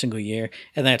list every single year,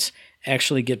 and that's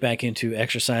actually get back into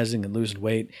exercising and losing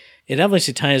weight. It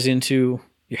obviously ties into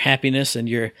your happiness and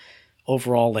your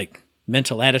overall like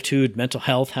mental attitude, mental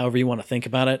health, however you want to think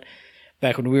about it.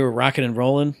 Back when we were rocking and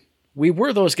rolling, we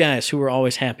were those guys who were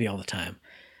always happy all the time.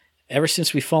 Ever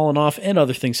since we've fallen off and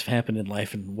other things have happened in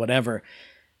life and whatever,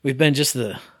 we've been just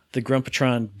the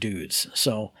Grumpatron dudes.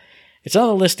 So it's on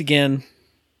the list again.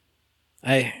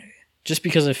 Just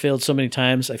because I failed so many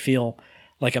times, I feel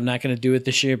like I'm not going to do it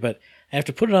this year, but I have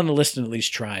to put it on the list and at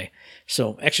least try.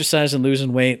 So exercise and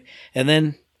losing weight. And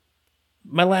then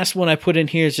my last one I put in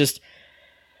here is just,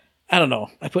 I don't know.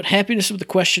 I put happiness with a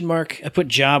question mark. I put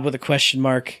job with a question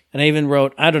mark. And I even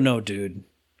wrote, I don't know, dude.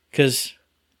 Because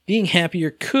being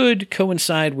happier could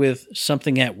coincide with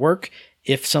something at work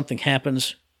if something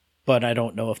happens, but I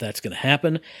don't know if that's going to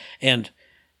happen. And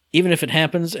even if it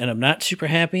happens and I'm not super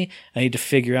happy, I need to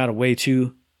figure out a way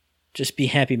to just be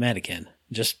happy Matt again.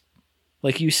 Just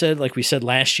like you said, like we said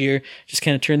last year, just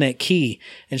kind of turn that key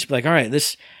and just be like, all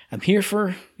right, I'm here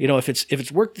for, if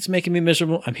it's work that's making me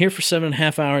miserable, I'm here for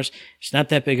 7.5 hours. It's not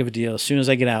that big of a deal. As soon as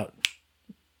I get out,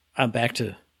 I'm back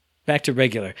to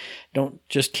regular. Don't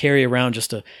just carry around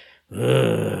just a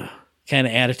kind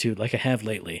of attitude like I have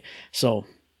lately. So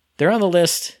they're on the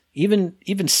list. Even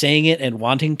saying it and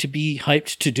wanting to be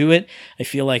hyped to do it, I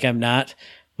feel like I'm not,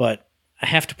 but I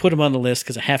have to put them on the list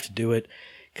because I have to do it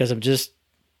because I'm just,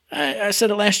 I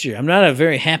said it last year, I'm not a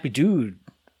very happy dude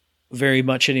very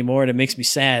much anymore, and it makes me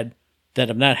sad that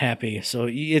I'm not happy. So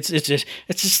it's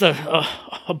just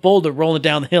a boulder rolling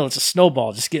down the hill. It's a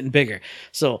snowball just getting bigger.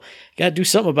 So got to do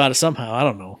something about it somehow. I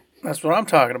don't know. That's what I'm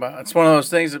talking about. It's one of those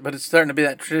things, but it's starting to be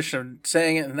that tradition of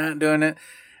saying it and not doing it.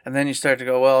 And then you start to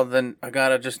go, well, then I got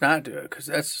to just not do it because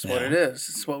that's just what it is.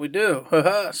 It's what we do.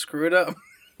 Screw it up.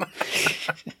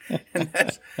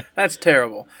 And that's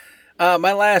terrible.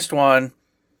 My last one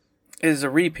is a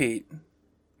repeat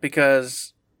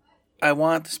because I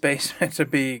want the basement to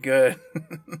be good.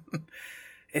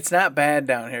 It's not bad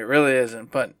down here. It really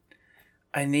isn't. But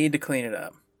I need to clean it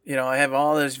up. You know, I have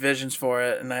all these visions for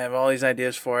it, and I have all these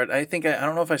ideas for it. I think, I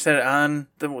don't know if I said it on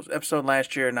the episode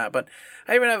last year or not, but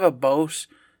I even have a Bose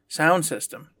sound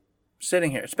system sitting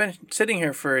here. It's been sitting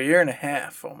here for a year and a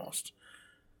half almost.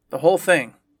 The whole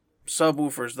thing.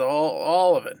 Subwoofers,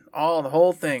 all of it. The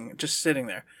whole thing, just sitting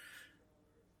there.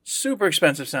 Super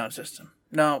expensive sound system.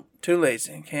 No, too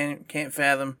lazy. Can't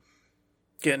fathom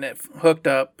getting it hooked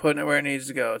up, putting it where it needs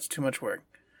to go. It's too much work.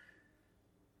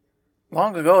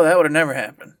 Long ago, that would have never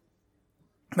happened.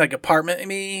 Like apartment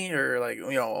me or like,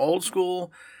 old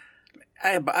school.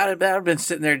 I'd have been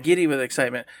sitting there giddy with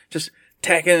excitement, just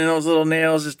tacking in those little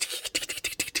nails, just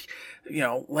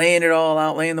laying it all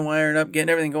out, laying the wiring up, getting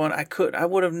everything going. I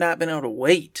would have not been able to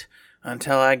wait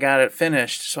until I got it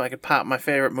finished so I could pop my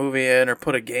favorite movie in or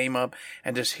put a game up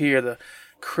and just hear the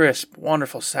crisp,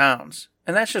 wonderful sounds.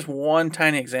 And that's just one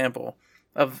tiny example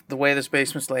of the way this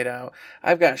basement's laid out.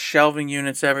 I've got shelving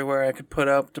units everywhere I could put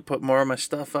up to put more of my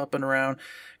stuff up and around.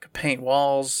 Could paint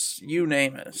walls, you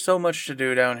name it. So much to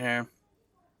do down here.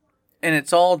 And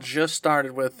it's all just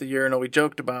started with the urinal we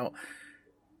joked about.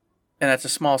 And that's a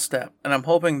small step. And I'm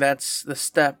hoping that's the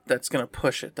step that's going to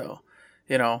push it, though.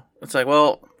 It's like,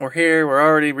 well, we're here. We're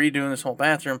already redoing this whole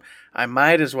bathroom. I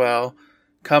might as well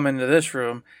come into this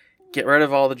room, get rid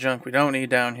of all the junk we don't need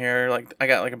down here. Like, I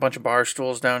got like a bunch of bar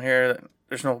stools down here.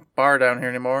 There's no bar down here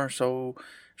anymore. So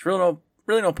there's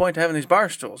really no point to having these bar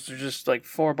stools. They're just like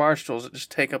 4 bar stools that just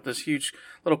take up this huge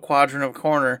little quadrant of a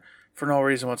corner for no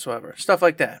reason whatsoever. Stuff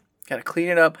like that. Got to clean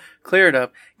it up, clear it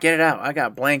up, get it out. I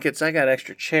got blankets. I got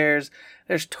extra chairs.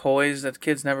 There's toys that the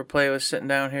kids never play with sitting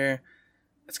down here.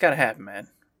 It's got to happen, man.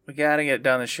 We got to get it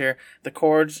done this year. The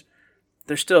cords,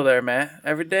 they're still there, Matt.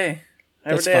 Every day.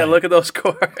 Every day I look at those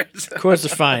cords. The cords are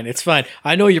fine. It's fine.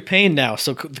 I know you're paying now.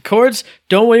 So the cords,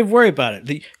 don't even worry about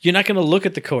it. You're not going to look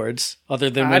at the cords other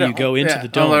than when you go into the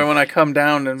dome. When I come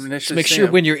down and initially so make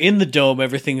sure when you're in the dome,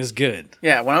 everything is good.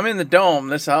 Yeah, when I'm in the dome,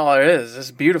 that's all there is.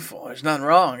 It's beautiful. There's nothing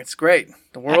wrong. It's great.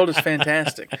 The world is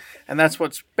fantastic. And that's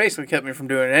what's basically kept me from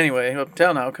doing it anyway up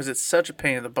until now because it's such a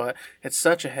pain in the butt. It's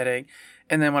such a headache.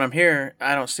 And then when I'm here,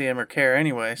 I don't see him or care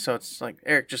anyway. So it's like,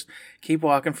 Eric, just keep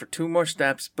walking for 2 more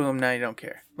steps. Boom, now you don't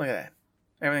care. Look at that.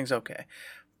 Everything's okay.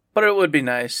 But it would be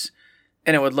nice,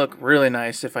 and it would look really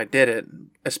nice if I did it,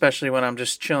 especially when I'm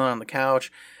just chilling on the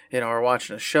couch, or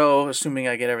watching a show, assuming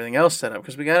I get everything else set up.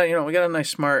 Because we got a nice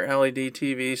smart LED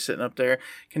TV sitting up there.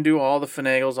 Can do all the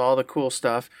finagles, all the cool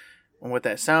stuff. And with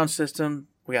that sound system,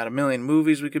 we got a million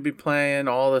movies we could be playing.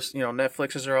 All this,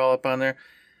 Netflixes are all up on there.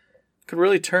 Could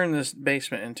really turn this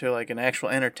basement into like an actual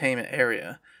entertainment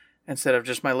area instead of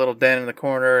just my little den in the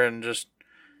corner and just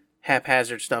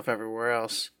haphazard stuff everywhere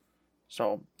else.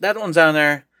 So that one's on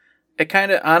there. It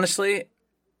kind of, honestly,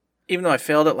 even though I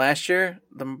failed it last year,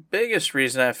 the biggest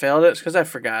reason I failed it is because I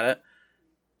forgot it.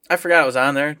 I forgot it was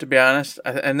on there, to be honest.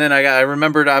 And then I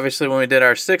remembered, obviously, when we did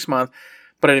our 6 month,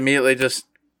 but it immediately just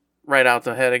right out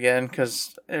the head again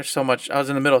because there's so much. I was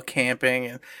in the middle of camping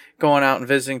and going out and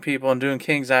visiting people and doing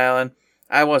Kings Island.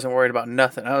 I wasn't worried about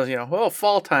nothing. I was,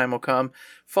 fall time will come.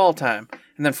 Fall time.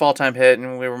 And then fall time hit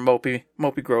and we were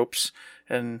mopey gropes.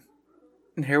 And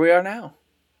here we are now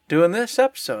doing this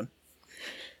episode.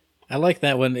 I like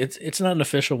that one. It's not an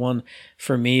official one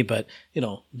for me, but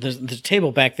there's the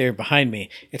table back there behind me.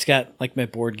 It's got like my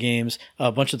board games,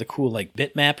 a bunch of the cool like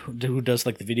Bitmap who does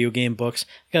like the video game books.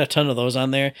 I got a ton of those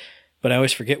on there, but I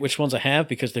always forget which ones I have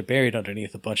because they're buried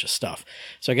underneath a bunch of stuff.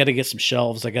 So I got to get some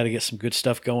shelves. I got to get some good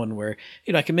stuff going where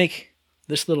I can make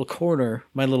this little corner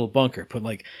my little bunker. Put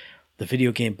like the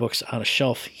video game books on a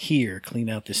shelf here. Clean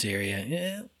out this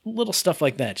area. Little stuff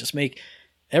like that. Just make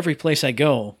every place I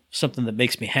go something that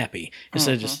makes me happy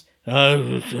instead of just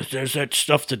there's that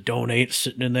stuff to donate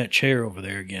sitting in that chair over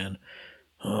there again.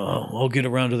 I'll get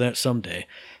around to that someday.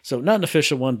 So not an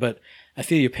official one, but I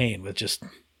feel your pain with just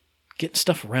getting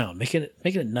stuff around, making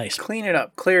it nice. Clean it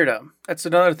up, clear it up. That's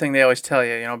another thing they always tell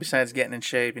you, besides getting in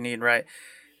shape and eating right,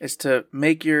 is to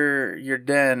make your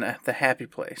den the happy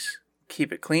place.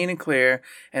 Keep it clean and clear,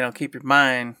 and it'll keep your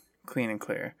mind clean and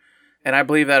clear. And I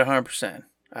believe that 100%.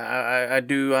 I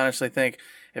do honestly think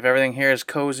if everything here is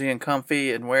cozy and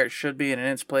comfy and where it should be and in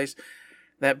its place,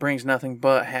 that brings nothing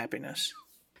but happiness.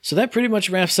 So that pretty much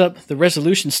wraps up the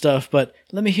resolution stuff, but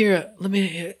let me hear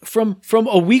from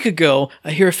a week ago,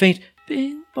 I hear a faint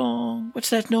bing bong. What's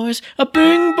that noise? A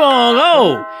bing bong.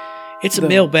 Oh, it's a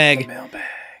mailbag.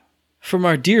 From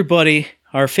our dear buddy,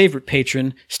 our favorite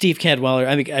patron, Steve Cadwaller.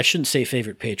 I mean, I shouldn't say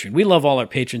favorite patron. We love all our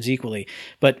patrons equally,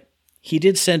 but he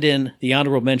did send in the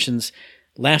honorable mentions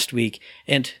last week,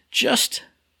 and just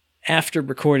after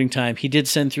recording time, he did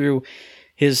send through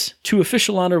his 2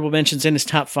 official honorable mentions and his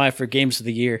top 5 for games of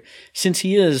the year. Since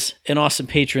he is an awesome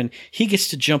patron, he gets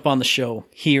to jump on the show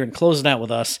here and close it out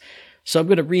with us. So I'm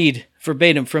going to read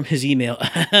verbatim from his email.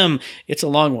 It's a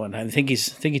long one. I think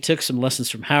he took some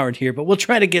lessons from Howard here, but we'll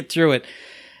try to get through it.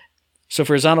 So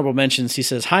for his honorable mentions, he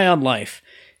says, "High on life.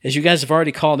 As you guys have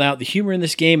already called out, the humor in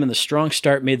this game and the strong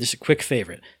start made this a quick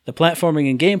favorite. The platforming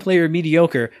and gameplay are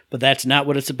mediocre, but that's not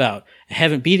what it's about. I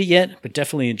haven't beat it yet, but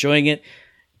definitely enjoying it."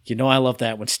 You know I love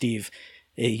that one, Steve.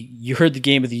 You heard the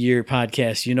Game of the Year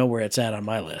podcast. You know where it's at on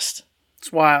my list.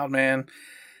 It's wild, man.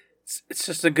 It's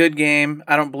just a good game.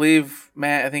 I don't believe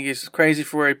Matt. I think he's crazy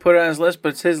for where he put it on his list, but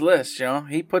it's his list, you know.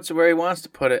 He puts it where he wants to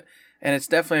put it, and it's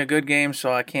definitely a good game,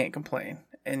 so I can't complain.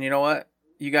 And you know what?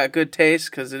 You got good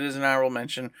taste because it is an honorable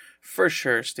mention for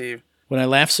sure, Steve. When I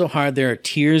laugh so hard, there are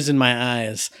tears in my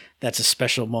eyes. That's a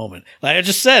special moment. Like I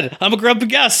just said, I'm a grumpy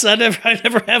Gus. I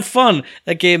never have fun.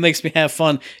 That game makes me have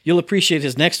fun. You'll appreciate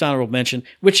his next honorable mention,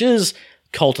 which is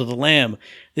Cult of the Lamb.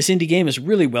 This indie game is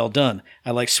really well done.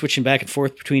 I like switching back and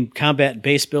forth between combat and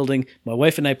base building. My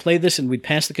wife and I played this and we'd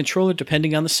pass the controller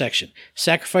depending on the section.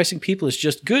 Sacrificing people is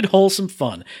just good, wholesome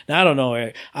fun. Now, I don't know,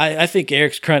 Eric. I think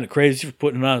Eric's kind of crazy for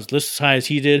putting it on his list as high as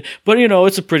he did, but you know,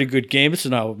 it's a pretty good game. It's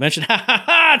an honorable mention. Ha ha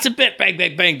ha! It's a bit bang,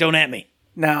 bang, bang. Don't at me.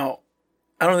 Now,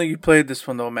 I don't think you played this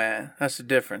one, though, man. That's the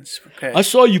difference. Okay. I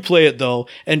saw you play it, though,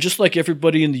 and just like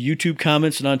everybody in the YouTube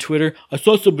comments and on Twitter, I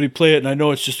saw somebody play it, and I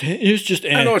know it's just.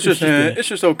 I know it's just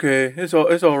okay.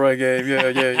 It's all right, Gabe.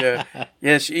 Yeah.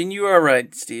 Yes, and you are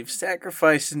right, Steve.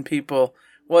 Sacrificing people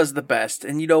was the best,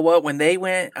 and you know what? When they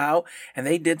went out and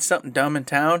they did something dumb in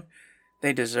town,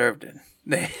 they deserved it.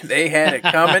 They had it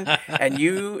coming, and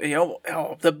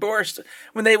the burst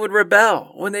when they would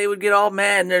rebel, when they would get all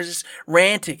mad and they're just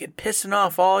ranting and pissing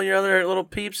off all your other little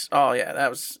peeps. Oh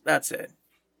yeah, that's it.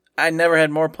 I never had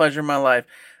more pleasure in my life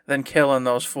than killing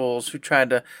those fools who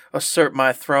tried to usurp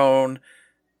my throne.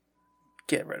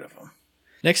 Get rid of them.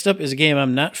 Next up is a game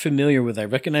I'm not familiar with. I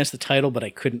recognize the title, but I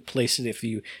couldn't place it if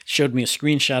you showed me a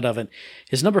screenshot of it.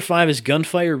 His number 5 is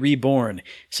Gunfire Reborn. It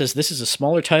says this is a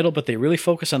smaller title, but they really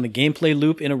focus on the gameplay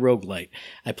loop in a roguelite.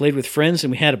 I played with friends and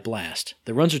we had a blast.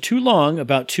 The runs are too long,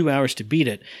 about 2 hours to beat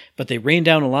it, but they rain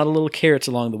down a lot of little carrots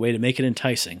along the way to make it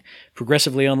enticing.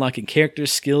 Progressively unlocking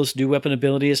characters, skills, new weapon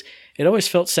abilities. It always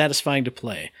felt satisfying to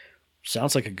play.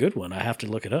 Sounds like a good one. I have to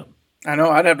look it up. I know,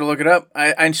 I'd have to look it up.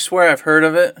 I swear I've heard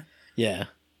of it. Yeah.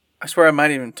 I swear I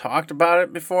might have even talked about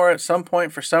it before at some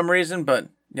point for some reason, but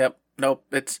nope.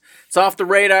 It's off the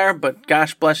radar, but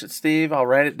gosh bless it, Steve. I'll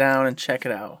write it down and check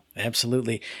it out.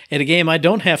 Absolutely. And a game I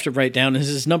don't have to write down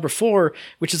is number 4,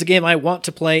 which is a game I want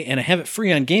to play, and I have it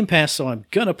free on Game Pass, so I'm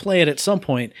going to play it at some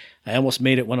point. I almost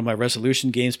made it one of my resolution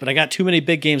games, but I got too many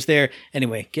big games there.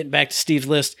 Anyway, getting back to Steve's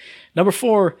list. Number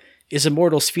 4 is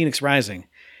Immortals Phoenix Rising.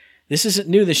 This isn't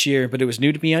new this year, but it was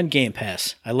new to me on Game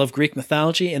Pass. I love Greek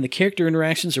mythology, and the character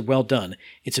interactions are well done.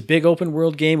 It's a big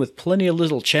open-world game with plenty of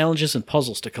little challenges and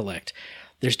puzzles to collect.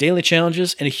 There's daily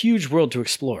challenges and a huge world to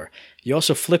explore. You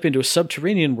also flip into a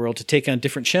subterranean world to take on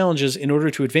different challenges in order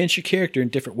to advance your character in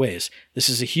different ways. This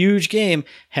is a huge game.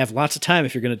 Have lots of time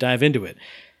if you're going to dive into it.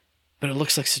 But it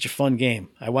looks like such a fun game.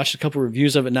 I watched a couple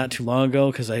reviews of it not too long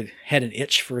ago because I had an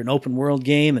itch for an open-world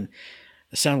game, and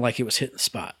it sounded like it was hitting the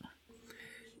spot.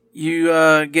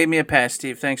 You gave me a pass,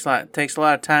 Steve. Thanks a lot. It takes a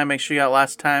lot of time. Make sure you got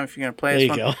lots of time if you're going to play this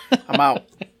one. There you go. I'm out.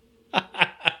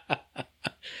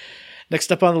 Next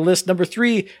up on the list, number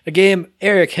 3, a game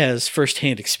Eric has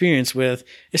first-hand experience with,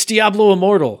 is Diablo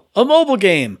Immortal, a mobile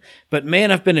game. But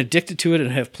man, I've been addicted to it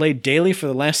and have played daily for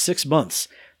the last 6 months.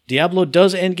 Diablo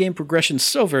does endgame progression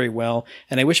so very well,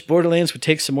 and I wish Borderlands would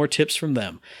take some more tips from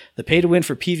them. The pay-to-win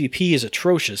for PvP is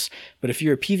atrocious, but if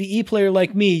you're a PvE player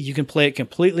like me, you can play it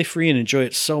completely free and enjoy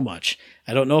it so much.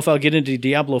 I don't know if I'll get into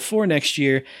Diablo 4 next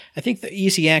year. I think the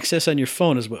easy access on your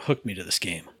phone is what hooked me to this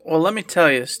game. Well, let me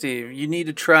tell you, Steve, you need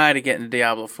to try to get into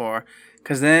Diablo 4,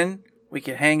 because then we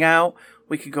could hang out,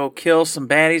 we could go kill some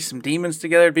baddies, some demons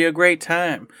together. It'd be a great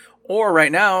time. Or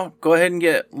right now, go ahead and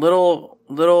get little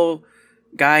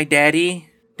guy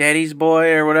daddy's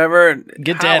boy or whatever.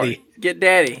 Get Howard.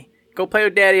 Daddy. Go play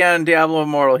with Daddy on Diablo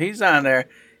Immortal. He's on there.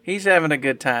 He's having a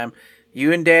good time.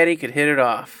 you and Daddy could hit it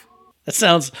off. That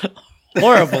sounds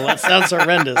horrible. That sounds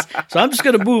horrendous. So I'm just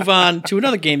going to move on to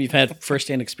another game you've had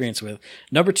firsthand experience with.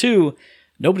 Number 2,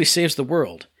 Nobody Saves the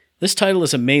World. This title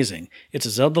is amazing. It's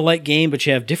a Zelda-like game, but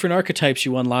you have different archetypes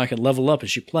you unlock and level up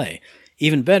as you play.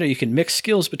 Even better, you can mix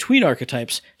skills between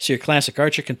archetypes, so your classic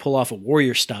archer can pull off a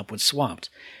warrior stomp when swapped.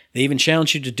 They even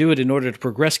challenge you to do it in order to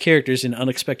progress characters in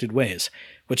unexpected ways.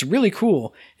 What's really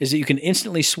cool is that you can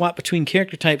instantly swap between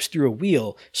character types through a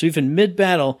wheel, so even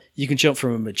mid-battle, you can jump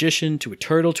from a magician to a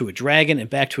turtle to a dragon and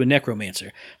back to a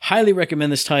necromancer. Highly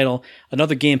recommend this title.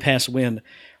 Another Game Pass win.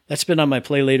 That's been on my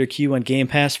Play Later queue on Game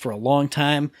Pass for a long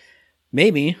time.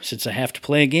 Maybe, since I have to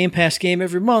play a Game Pass game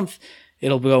every month,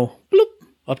 it'll go bloop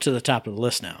up to the top of the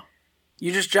list now.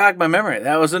 You just jogged my memory.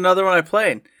 That was another one I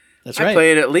played. That's right. I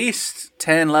played at least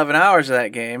 10, 11 hours of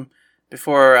that game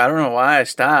before, I don't know why I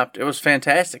stopped. It was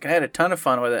fantastic. I had a ton of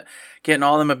fun with it. Getting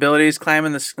all them abilities,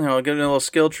 climbing the, getting the little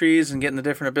skill trees and getting the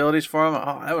different abilities for them.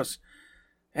 Oh, that was,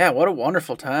 what a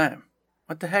wonderful time.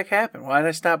 What the heck happened? Why did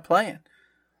I stop playing?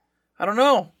 I don't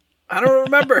know. I don't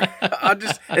remember.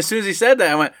 As soon as he said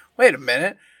that, I went, wait a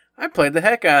minute. I played the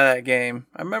heck out of that game.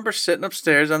 I remember sitting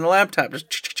upstairs on the laptop,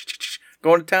 just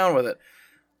going to town with it.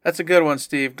 That's a good one,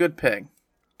 Steve. Good pick.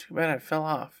 Too bad I fell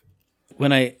off.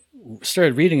 When I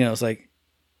started reading it, I was like,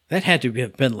 that had to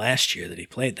have been last year that he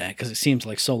played that, because it seems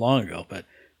like so long ago, but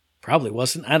probably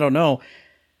wasn't. I don't know.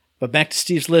 But back to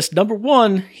Steve's list. Number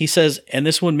 1, he says, and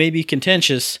this one may be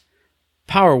contentious,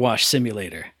 Power Wash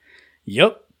Simulator.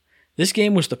 Yup. This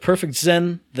game was the perfect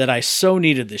zen that I so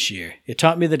needed this year. It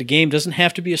taught me that a game doesn't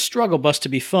have to be a struggle bus to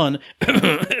be fun.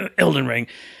 Elden Ring.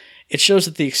 It shows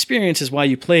that the experience is why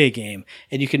you play a game,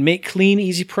 and you can make clean,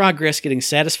 easy progress getting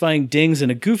satisfying dings and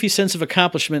a goofy sense of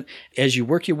accomplishment as you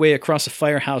work your way across a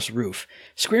firehouse roof.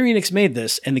 Square Enix made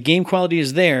this, and the game quality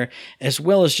is there, as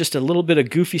well as just a little bit of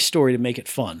goofy story to make it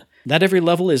fun. Not every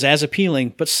level is as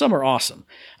appealing, but some are awesome.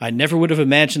 I never would have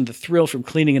imagined the thrill from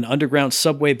cleaning an underground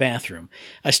subway bathroom.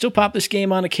 I still pop this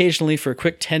game on occasionally for a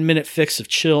quick 10-minute fix of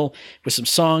chill with some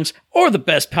songs, or the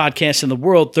best podcast in the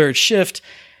world, Third Shift.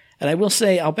 And I will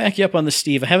say, I'll back you up on this,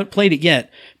 Steve. I haven't played it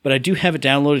yet, but I do have it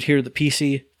downloaded here to the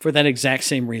PC for that exact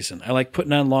same reason. I like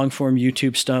putting on long-form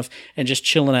YouTube stuff and just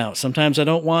chilling out. Sometimes I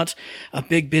don't want a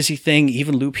big, busy thing.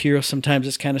 Even Loop Hero, sometimes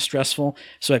it's kind of stressful.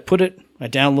 So I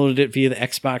downloaded it via the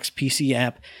Xbox PC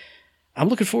app. I'm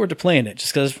looking forward to playing it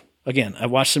just because, again, I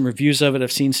watched some reviews of it.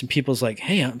 I've seen some people's like,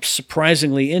 hey, I'm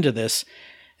surprisingly into this.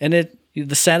 And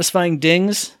the satisfying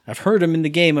dings, I've heard them in the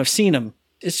game. I've seen them.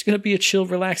 It's going to be a chill,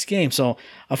 relaxed game. So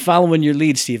I'm following your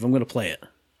lead, Steve. I'm going to play it.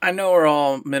 I know we're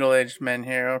all middle-aged men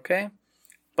here, okay?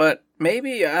 But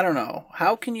maybe, I don't know,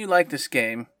 how can you like this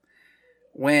game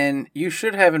when you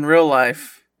should have in real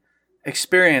life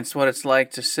experienced what it's like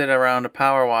to sit around a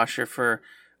power washer for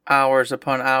hours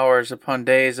upon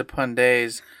days upon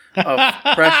days of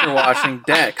pressure washing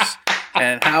decks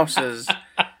and houses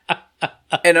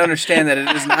and understand that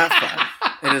it is not fun.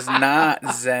 It is not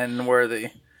Zen worthy.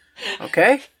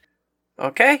 Okay?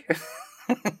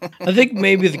 I think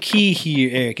maybe the key here,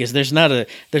 Eric, is there's not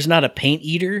a paint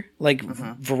eater like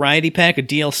variety pack of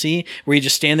DLC where you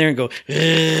just stand there and go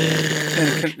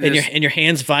and your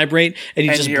hands vibrate and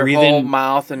you just your breathe whole in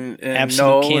mouth and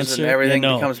absolute nose cancer. And everything Yeah,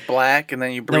 no. becomes black and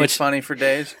then you breathe funny for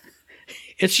days.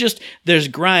 It's just there's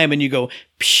grime and you go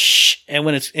psh, and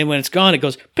when it's gone it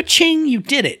goes pa-ching, you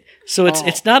did it. So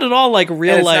it's not at all like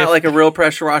real and life. It's not like a real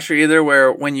pressure washer either, where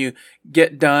when you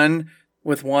get done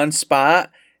with one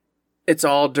spot, it's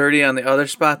all dirty on the other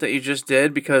spot that you just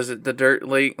did because the dirt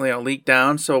leaked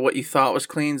down. So what you thought was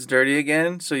clean is dirty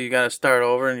again. So you got to start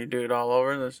over and you do it all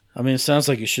over. I mean, it sounds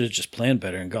like you should have just planned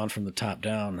better and gone from the top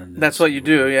down. And that's what you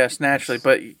do, yes, naturally.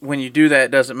 But when you do that,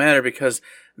 it doesn't matter because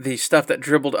the stuff that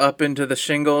dribbled up into the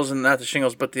shingles, and not the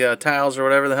shingles, but the tiles or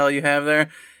whatever the hell you have there,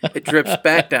 it drips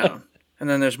back down. And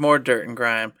then there's more dirt and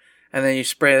grime. And then you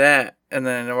spray that, and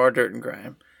then more dirt and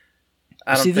grime.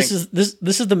 This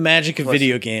is the magic of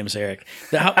video games, Eric.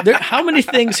 How many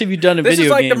things have you done in video games?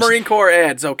 This is like the Marine Corps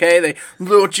ads, okay?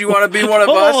 Don't you want to be one of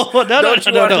us? Don't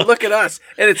you want to look at us?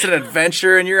 And it's an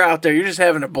adventure, and you're out there. You're just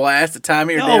having a blast, the time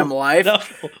of your damn life.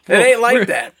 It ain't like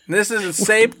that. This is the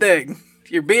same thing.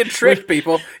 You're being tricked,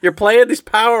 people. You're playing these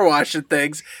power washing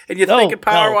things, and you're thinking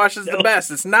power wash is the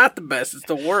best. It's not the best. It's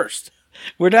the worst.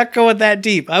 We're not going that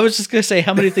deep. I was just going to say,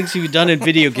 how many things have you done in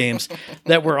video games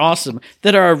that were awesome,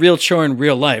 that are a real chore in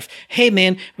real life? Hey,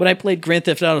 man, when I played Grand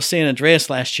Theft Auto San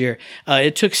Andreas last year,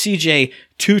 it took CJ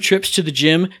 2 trips to the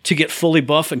gym to get fully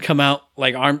buff and come out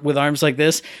like with arms like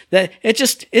this. It's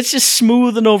just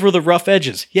smoothing over the rough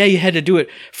edges. Yeah, you had to do it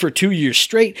for 2 years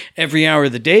straight, every hour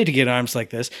of the day to get arms like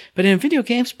this. But in video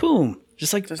games, boom.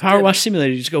 Just like Power Wash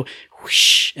Simulator, you just go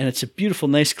whoosh, and it's a beautiful,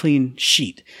 nice, clean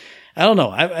sheet. I don't know.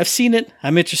 I've seen it.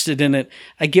 I'm interested in it.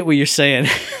 I get what you're saying.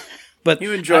 But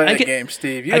you enjoy that game,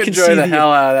 Steve. You I can enjoy see the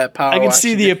hell out of that power. I can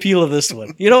see the appeal of this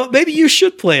one. You know, maybe you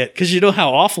should play it because you know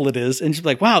how awful it is, and you're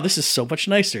like, "Wow, this is so much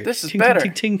nicer. This is ting, better.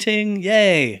 Ting, ting, ting, ting,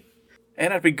 yay!"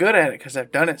 And I'd be good at it because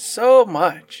I've done it so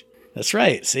much. That's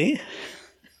right. See.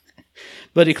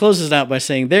 But he closes it out by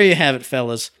saying, "There you have it,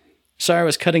 fellas. Sorry I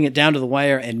was cutting it down to the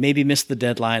wire and maybe missed the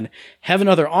deadline. Have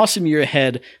another awesome year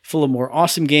ahead, full of more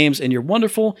awesome games and your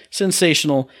wonderful,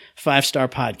 sensational 5-star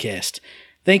podcast."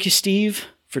 Thank you, Steve,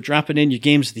 for dropping in your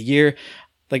games of the year.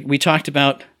 Like we talked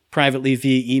about privately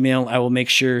via email, I will make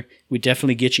sure we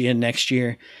definitely get you in next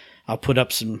year. I'll put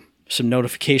up some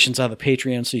notifications on the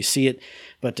Patreon so you see it.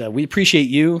 But we appreciate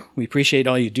you. We appreciate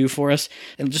all you do for us.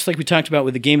 And just like we talked about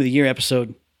with the Game of the Year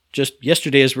episode just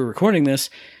yesterday as we're recording this,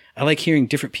 I like hearing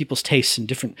different people's tastes and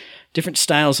different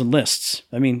styles and lists.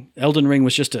 I mean, Elden Ring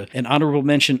was just an honorable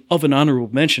mention of an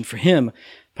honorable mention for him.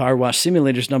 Power Wash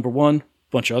Simulator's number one. A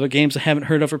bunch of other games I haven't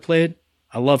heard of or played.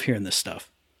 I love hearing this stuff.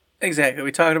 Exactly.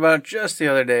 We talked about it just the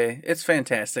other day. It's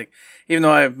fantastic. Even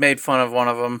though I made fun of one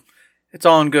of them, it's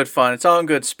all in good fun. It's all in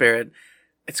good spirit.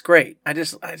 It's great. I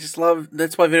just love,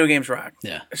 that's why video games rock.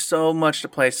 Yeah. There's so much to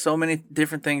play, so many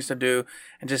different things to do,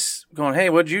 and just going, hey,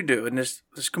 what'd you do? And there's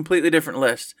completely different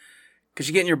lists. Because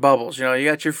you get in your bubbles, you know, you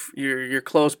got your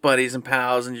close buddies and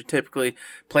pals, and you typically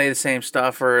play the same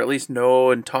stuff, or at least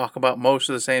know and talk about most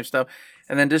of the same stuff.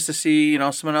 And then just to see, you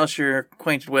know, someone else you're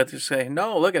acquainted with, you say,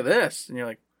 no, look at this. And you're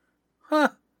like, huh,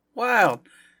 wild.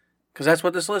 Because that's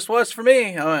what this list was for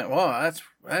me. I went, wow,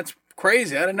 that's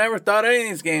crazy. I'd have never thought any of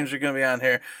these games are going to be on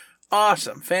here.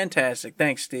 Awesome. Fantastic.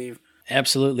 Thanks, Steve.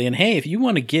 Absolutely. And hey, if you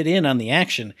want to get in on the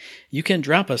action, you can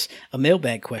drop us a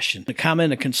mailbag question, a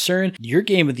comment, a concern, your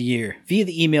game of the year via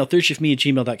the email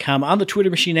thirdshiftme@gmail.com, on the Twitter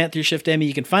machine @ThirdShiftME.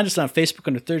 You can find us on Facebook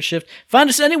under Third Shift. Find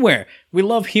us anywhere. We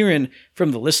love hearing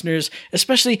from the listeners,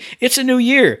 especially it's a new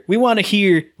year. We want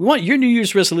your New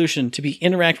Year's resolution to be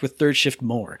interact with Third Shift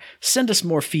more. Send us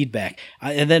more feedback.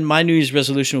 And then my New Year's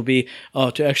resolution will be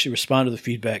to actually respond to the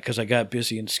feedback because I got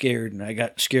busy and scared, and I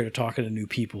got scared of talking to new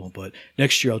people. But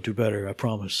next year I'll do better, I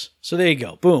promise. So there you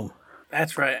go. Boom.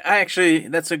 That's right.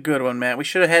 That's a good one, Matt. We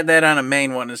should have had that on a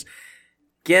main one, is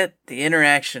get the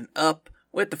interaction up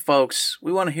with the folks.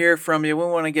 We want to hear from you. We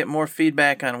want to get more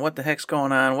feedback on what the heck's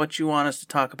going on, what you want us to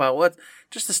talk about, what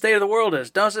just the state of the world is.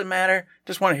 Doesn't matter.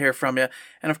 Just want to hear from you.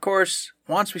 And of course,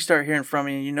 once we start hearing from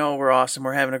you, you know we're awesome.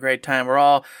 We're having a great time. We're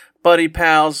all buddy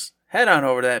pals. Head on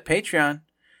over to that Patreon.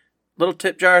 Little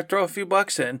tip jar, throw a few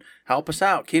bucks in. Help us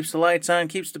out. Keeps the lights on,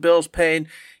 keeps the bills paid,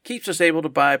 keeps us able to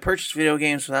purchase video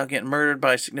games without getting murdered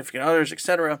by significant others,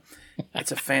 etc.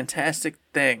 It's a fantastic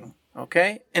thing.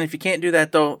 Okay? And if you can't do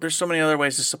that, though, there's so many other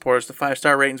ways to support us. The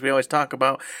 5-star ratings we always talk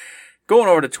about. Going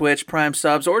over to Twitch, Prime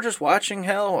subs, or just watching,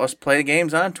 us play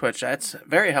games on Twitch. That's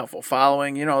very helpful.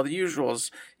 Following, the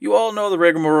usuals. You all know the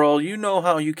rigmarole. You know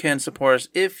how you can support us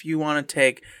if you want to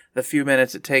take the few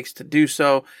minutes it takes to do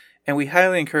so. And we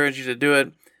highly encourage you to do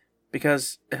it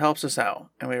because it helps us out,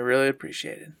 and we really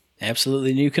appreciate it.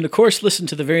 Absolutely. And you can, of course, listen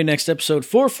to the very next episode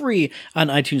for free on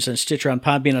iTunes, on Stitcher, on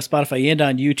Podbean, on Spotify, and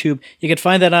on YouTube. You can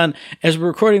find that on, as we're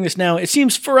recording this now, it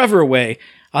seems forever away,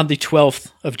 on the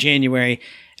 12th of January.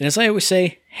 And as I always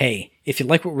say, hey, if you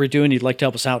like what we're doing, you'd like to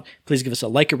help us out, please give us a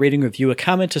like, a rating, review, a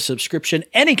comment, a subscription,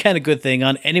 any kind of good thing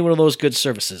on any one of those good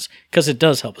services, because it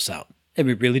does help us out, and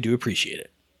we really do appreciate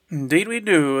it. Indeed we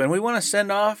do, and we want to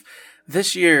send off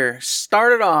this year,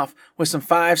 start it off with some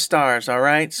 5 stars, all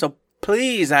right? So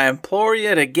please, I implore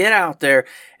you to get out there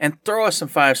and throw us some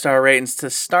 5-star ratings to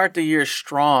start the year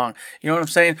strong. You know what I'm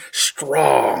saying?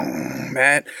 Strong,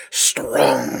 Matt.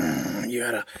 Strong. You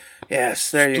gotta,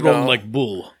 yes, there you go. Strong like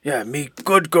bull. Yeah, me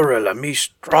good gorilla, me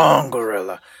strong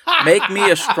gorilla. Make me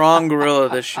a strong gorilla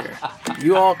this year.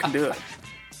 You all can do it.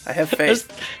 I have faith.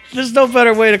 There's no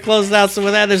better way to close it out. So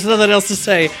with that, there's nothing else to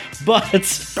say. But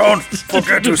don't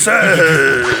forget to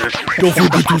say. Don't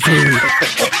forget to say.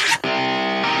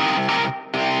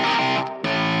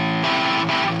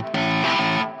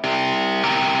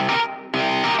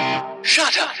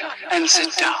 Shut up and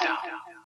sit down.